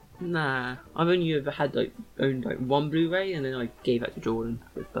guy? Nah, I've only ever owned one Blu-ray, and then I gave that to Jordan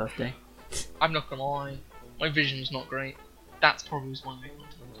for his birthday. I'm not gonna lie, my vision's not great. That's probably one big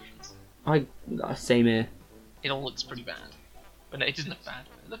difference. Same here. It all looks pretty bad, but no, it doesn't look bad.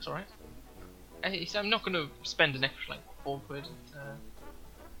 It looks alright. I'm not gonna spend an extra like £4.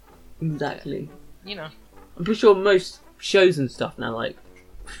 Exactly. You know. I'm pretty sure most shows and stuff now, like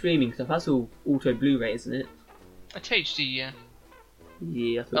streaming stuff, that's all auto Blu-ray, isn't it? It's HD, yeah.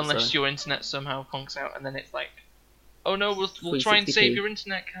 Yeah, I thought Unless so. your internet somehow conks out, and then it's like, oh no, we'll try and 360p. save your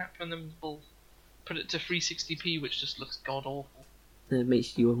internet cap, and then we'll put it to 360p, which just looks god awful. And it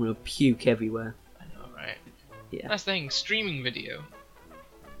makes you want to puke everywhere. I know, right? Yeah. That's the thing. Streaming video,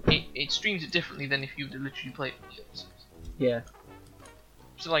 it streams it differently than if you were to literally play it from the episodes. Yeah.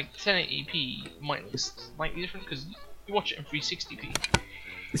 So like 1080p might look slightly different because you watch it in 360p.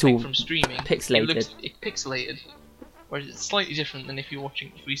 It's Like all from streaming, pixelated. It's pixelated, whereas it's slightly different than if you're watching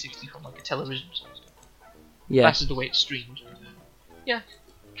 360 from like a television or something. yeah. That's just the way it's streamed. Yeah,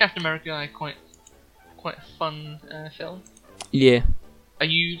 Captain America, quite a fun film. Yeah. Are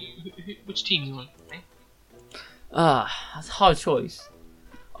you? Which team you want? That's a hard choice.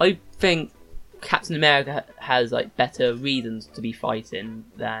 I think Captain America has like better reasons to be fighting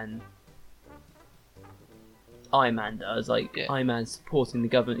than Iron Man does. Like Yeah. Iron Man's supporting the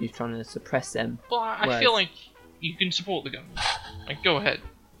government who's trying to suppress them. Well, I Whereas- feel like you can support the government. Like, go ahead.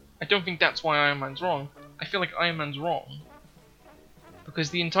 I don't think that's why Iron Man's wrong. I feel like Iron Man's wrong because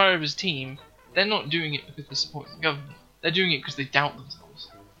the entire of his team, they're not doing it because they're supporting the government. They're doing it because they doubt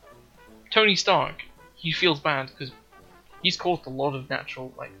themselves. Tony Stark, he feels bad because he's caused a lot of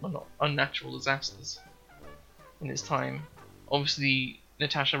natural, like, well, not unnatural disasters in his time. Obviously,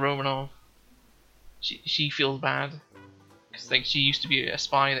 Natasha Romanoff, she feels bad because like she used to be a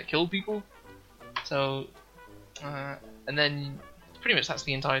spy that killed people. So, and then pretty much that's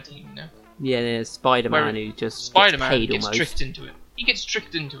the entire team, you know. Yeah, there's Spider-Man Where who just Spider-Man gets paid gets almost. tricked into it. He gets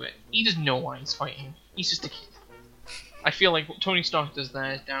tricked into it. He doesn't know why he's fighting. He's just a kid. I feel like what Tony Stark does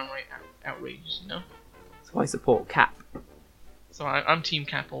there is downright outrageous, you know. So I support Cap. So I'm Team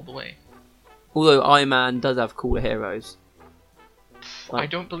Cap all the way. Although Iron Man does have cooler heroes. I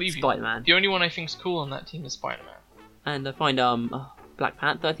don't believe you. Spider-Man. The only one I think's cool on that team is Spider-Man. And I find Black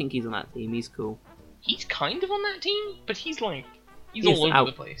Panther, I think he's on that team, he's cool. He's kind of on that team, but he's all He's over out.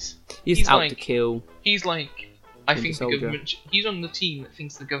 the place. He's out like- to kill. He's like, I Winter think the Soldier. government. He's on the team that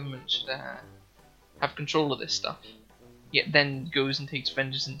thinks the government should have control of this stuff, yet then goes and takes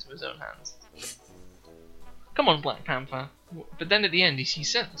vengeance into his own hands. Come on, Black Panther. But then at the end, he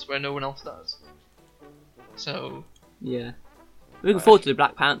sees sense where no one else does. So Yeah. Looking forward to the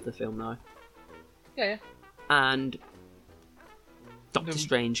Black Panther film though. yeah, And Doctor The-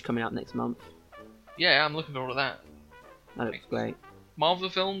 Strange coming out next month. yeah, I'm looking forward to that. That looks great. Marvel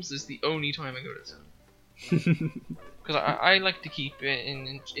films is the only time I go to the cinema because I like to keep it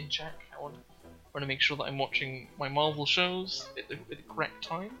in check. I want to make sure that I'm watching my Marvel shows at the correct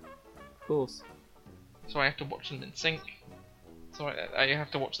time. Of course. So I have to watch them in sync. So I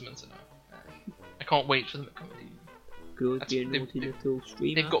have to watch them in cinema. I can't wait for them to come to you. Good, That's- be a they've- naughty they've- little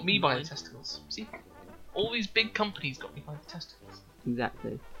streamer. They've got me by the Mine. testicles. See? All these big companies got me by the testicles.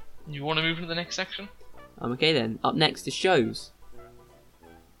 Exactly. You want to move into the next section? Okay then. Up next is shows.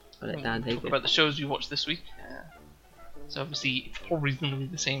 I'll let Dan take Talk it. about the shows we watched this week. So obviously, it's probably going to be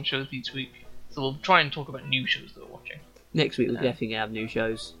the same shows each week. So we'll try and talk about new shows that we're watching. Next week we're Yeah. definitely gonna have new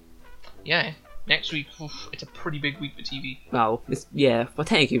shows. Yeah, next week, it's a pretty big week for TV. Well,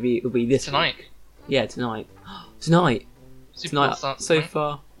 technically it'll be this Tonight, week. Yeah, tonight. Tonight. Supergirl Tonight. starts So tonight.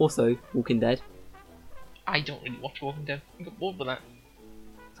 far, also Walking Dead. I don't really watch Walking Dead. I got bored with that.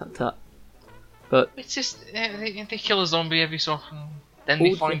 Tut tut. But It's just, they kill a zombie every so often. Then they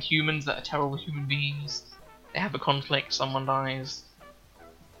All find humans that are terrible human beings. They have a conflict, someone dies.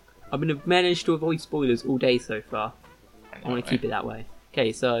 I've been managed to avoid spoilers all day so far. I want to keep it that way.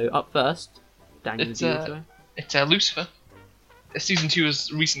 Okay, so up first, Daniel It's, review show. It's Lucifer. Season 2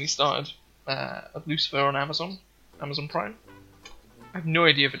 has recently started of Lucifer on Amazon Prime. I have no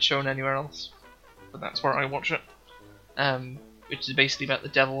idea if it's shown anywhere else, but that's where I watch it. Which is basically about the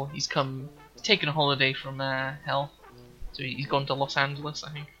devil. He's taken a holiday from hell, so he's gone to Los Angeles.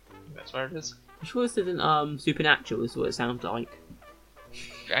 I think that's where it is. I'm sure this isn't Supernatural. Is what it sounds like.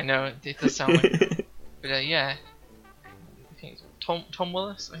 I know it does sound like, but yeah, I think it's Tom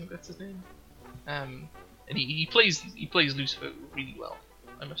Willis. I think that's his name. And he plays Lucifer really well.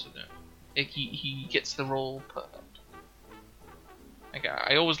 I must admit, he gets the role perfect. Like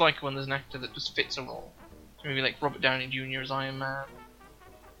I always like when there's an actor that just fits a role. So maybe like Robert Downey Jr. as Iron Man,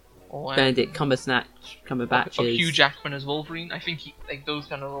 or Benedict Cumberbatch or is Hugh Jackman as Wolverine. I think like those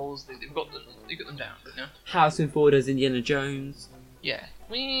kind of roles, they've got them down. You know? Harrison Ford as Indiana Jones. Yeah.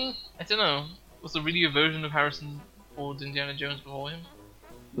 I don't know. Was there really a version of Harrison Ford's Indiana Jones before him?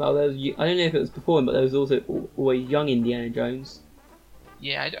 Well, I don't know if it was before him, but there was also always young Indiana Jones.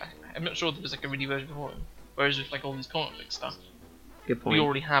 Yeah, I'm not sure there was like a really version before him. Whereas with like all these comic book stuff, Good point. we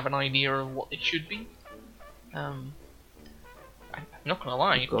already have an idea of what they should be. not gonna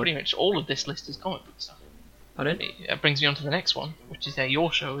lie, God. pretty much all of this list is comic book stuff. Pardon? It brings me on to the next one, which is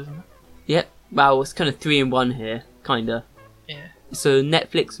your show, isn't it? Yep. Well, it's kind of 3 in 1 here, kinda. Yeah. So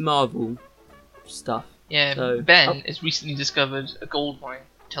Netflix Marvel stuff. Yeah, So, Ben has recently discovered a goldmine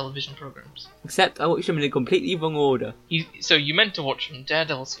of television programs. Except I watched them in a completely wrong order. So you meant to watch them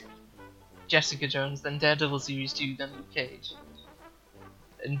Daredevil series, Jessica Jones, then Daredevil series 2, then Luke Cage.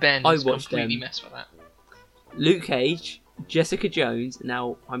 And Ben I has watched completely them. messed with that. Luke Cage, Jessica Jones, and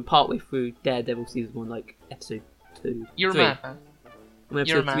now I'm partway through Daredevil season 1, like episode 2. You're 3. a madman. I'm on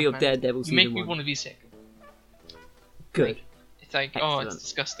You're a episode 3 of madman. Daredevil You season make 1. me want to be sick. Good. It's like, Excellent. it's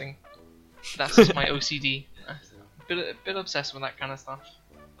disgusting. That's just my OCD. A bit obsessed with that kind of stuff.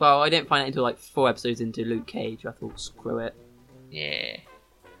 Well, I didn't find it until like 4 episodes into Luke Cage. I thought, screw it. Yeah.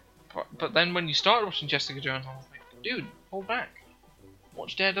 But then when you started watching Jessica Jones, I was like, dude, hold back.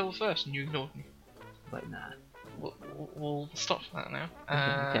 Watch Daredevil first, and you ignored me. Like, nah. We'll stop that now.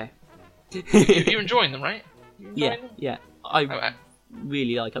 Okay. You're enjoying them, right? You're enjoying them? Yeah. I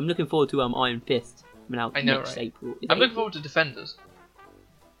really like. I'm looking forward to Iron Fist coming out I know, next right? April. I'm looking forward to Defenders.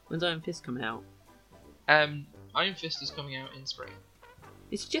 When's Iron Fist coming out? Iron Fist is coming out in spring.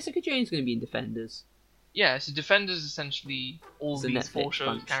 Is Jessica Jones going to be in Defenders? Yeah, so Defenders is essentially all It's a these Netflix 4 shows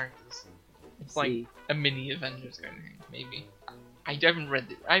bunch. characters. It's I like see. a mini Avengers kind of thing, maybe. I haven't read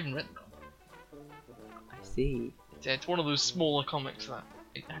the comic. I see. It's one of those smaller comics that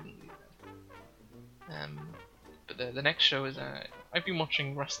I haven't really read. But the next show is I've been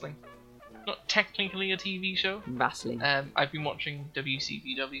watching wrestling. Not technically a TV show. Wrestling. I've been watching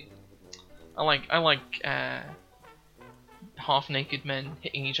WCPW. I like half-naked men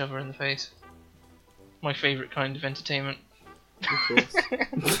hitting each other in the face. My favourite kind of entertainment. Of course.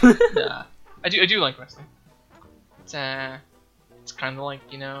 Nah, I do like wrestling. It's kind of like,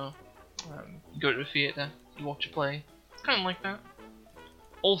 you go to the theatre, you watch a play. It's kind of like that.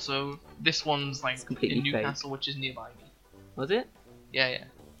 Also, this one's like It's completely in Newcastle, which is nearby me. Was it? Yeah.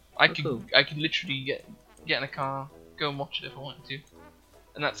 Oh, cool. I could literally get in a car, go and watch it if I wanted to,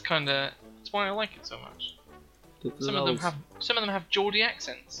 and that's why I like it so much. Some of them have Geordie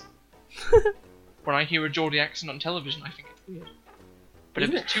accents. When I hear a Geordie accent on television, I think it's weird. But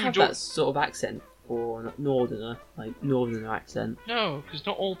Doesn't if it's it too have that sort of accent for northerner, like northerner accent? No, because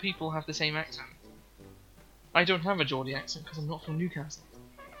not all people have the same accent. I don't have a Geordie accent because I'm not from Newcastle.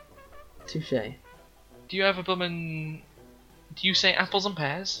 Touche. Do you have a bloomin'... Do you say apples and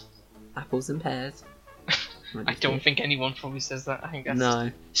pears? Apples and pears. I don't think anyone probably says that. I think that's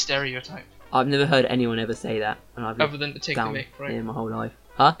No. stereotype. I've never heard anyone ever say that, and I've Other lived than to take the down mick, right? here my whole life.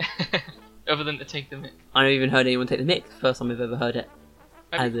 Huh? Other than to take the mick. I never even heard anyone take the mick. First time I've ever heard it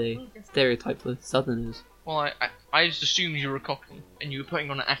as a Okay. stereotype for Southerners. Well, I just assumed you were a Cockney and you were putting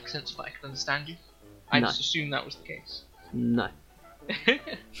on an accent so that I could understand you. I No. just assumed that was the case. No.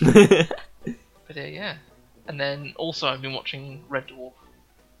 But yeah. And then also I've been watching Red Dwarf,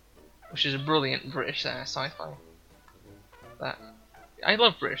 which is a brilliant British sci-fi. That I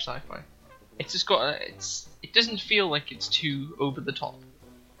love British sci-fi. It's just got it doesn't feel like it's too over the top,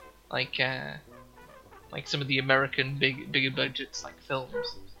 like some of the American bigger budgets like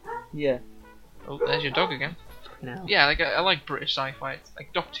films. Yeah. Oh, there's your dog again. Now. Yeah, like I like British sci-fi. It's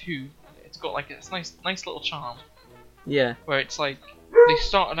like Doctor Who. It's got like this nice little charm Yeah. where it's like they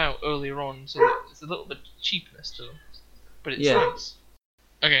started out earlier on, so there's a little bit of cheapness to them, but it's Yeah. nice.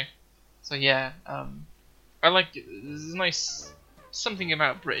 Okay, so yeah, I like it. There's nice something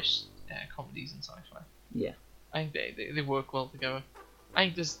about British comedies and sci-fi. Yeah. I think they work well together. I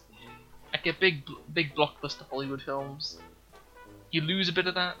think there's like a big blockbuster Hollywood films. You lose a bit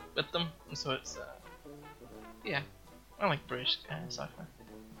of that with them, and so it's yeah, I like British sci-fi.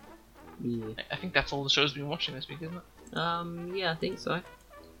 Yeah. I think that's all the shows we've been watching this week, isn't it? Yeah, I think so.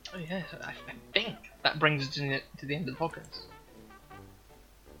 Oh yeah, I think that brings us to the end of the podcast.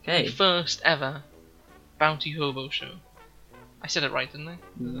 Okay. The first ever Bounty Hobo show. I said it right, didn't I?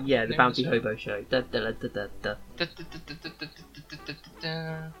 Yeah, the Name Bounty of the Hobo show. Da, da, da, da, da.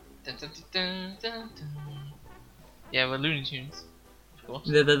 Yeah, we're Looney Tunes, of course.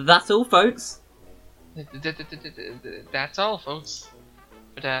 That's all, folks. That's all, folks.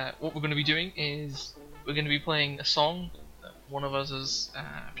 But what we're going to be doing is we're going to be playing a song that one of us has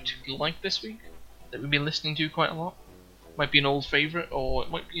particularly liked this week, that we've been listening to quite a lot. Might be an old favourite, or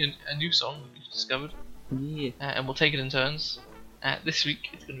it might be a new song that we've discovered. Yeah. And we'll take it in turns. This week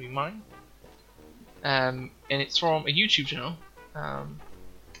it's going to be mine. And it's from a YouTube channel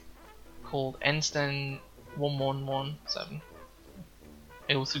called Ensten1117.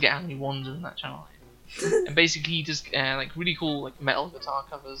 I always forget how many ones are in that channel. And basically he does like really cool like metal guitar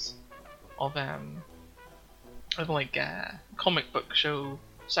covers of of like comic book show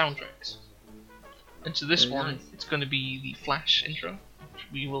soundtracks. And so this Very one, nice. it's going to be the Flash intro, which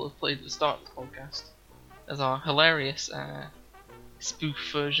we will have played at the start of the podcast, as our hilarious spoof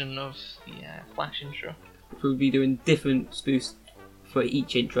version of the Flash intro. We'll be doing different spoofs for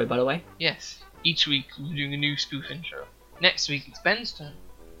each intro, by the way. Yes, each week we'll be doing a new spoof intro. Next week it's Ben's turn.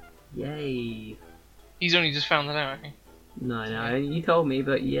 Yay. He's only just found that out, I think. No, you told me,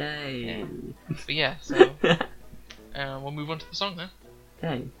 but yay. But yeah, so we'll move on to the song then.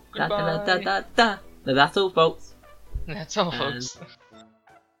 Okay. Goodbye. That's all, folks. That's all, And- folks.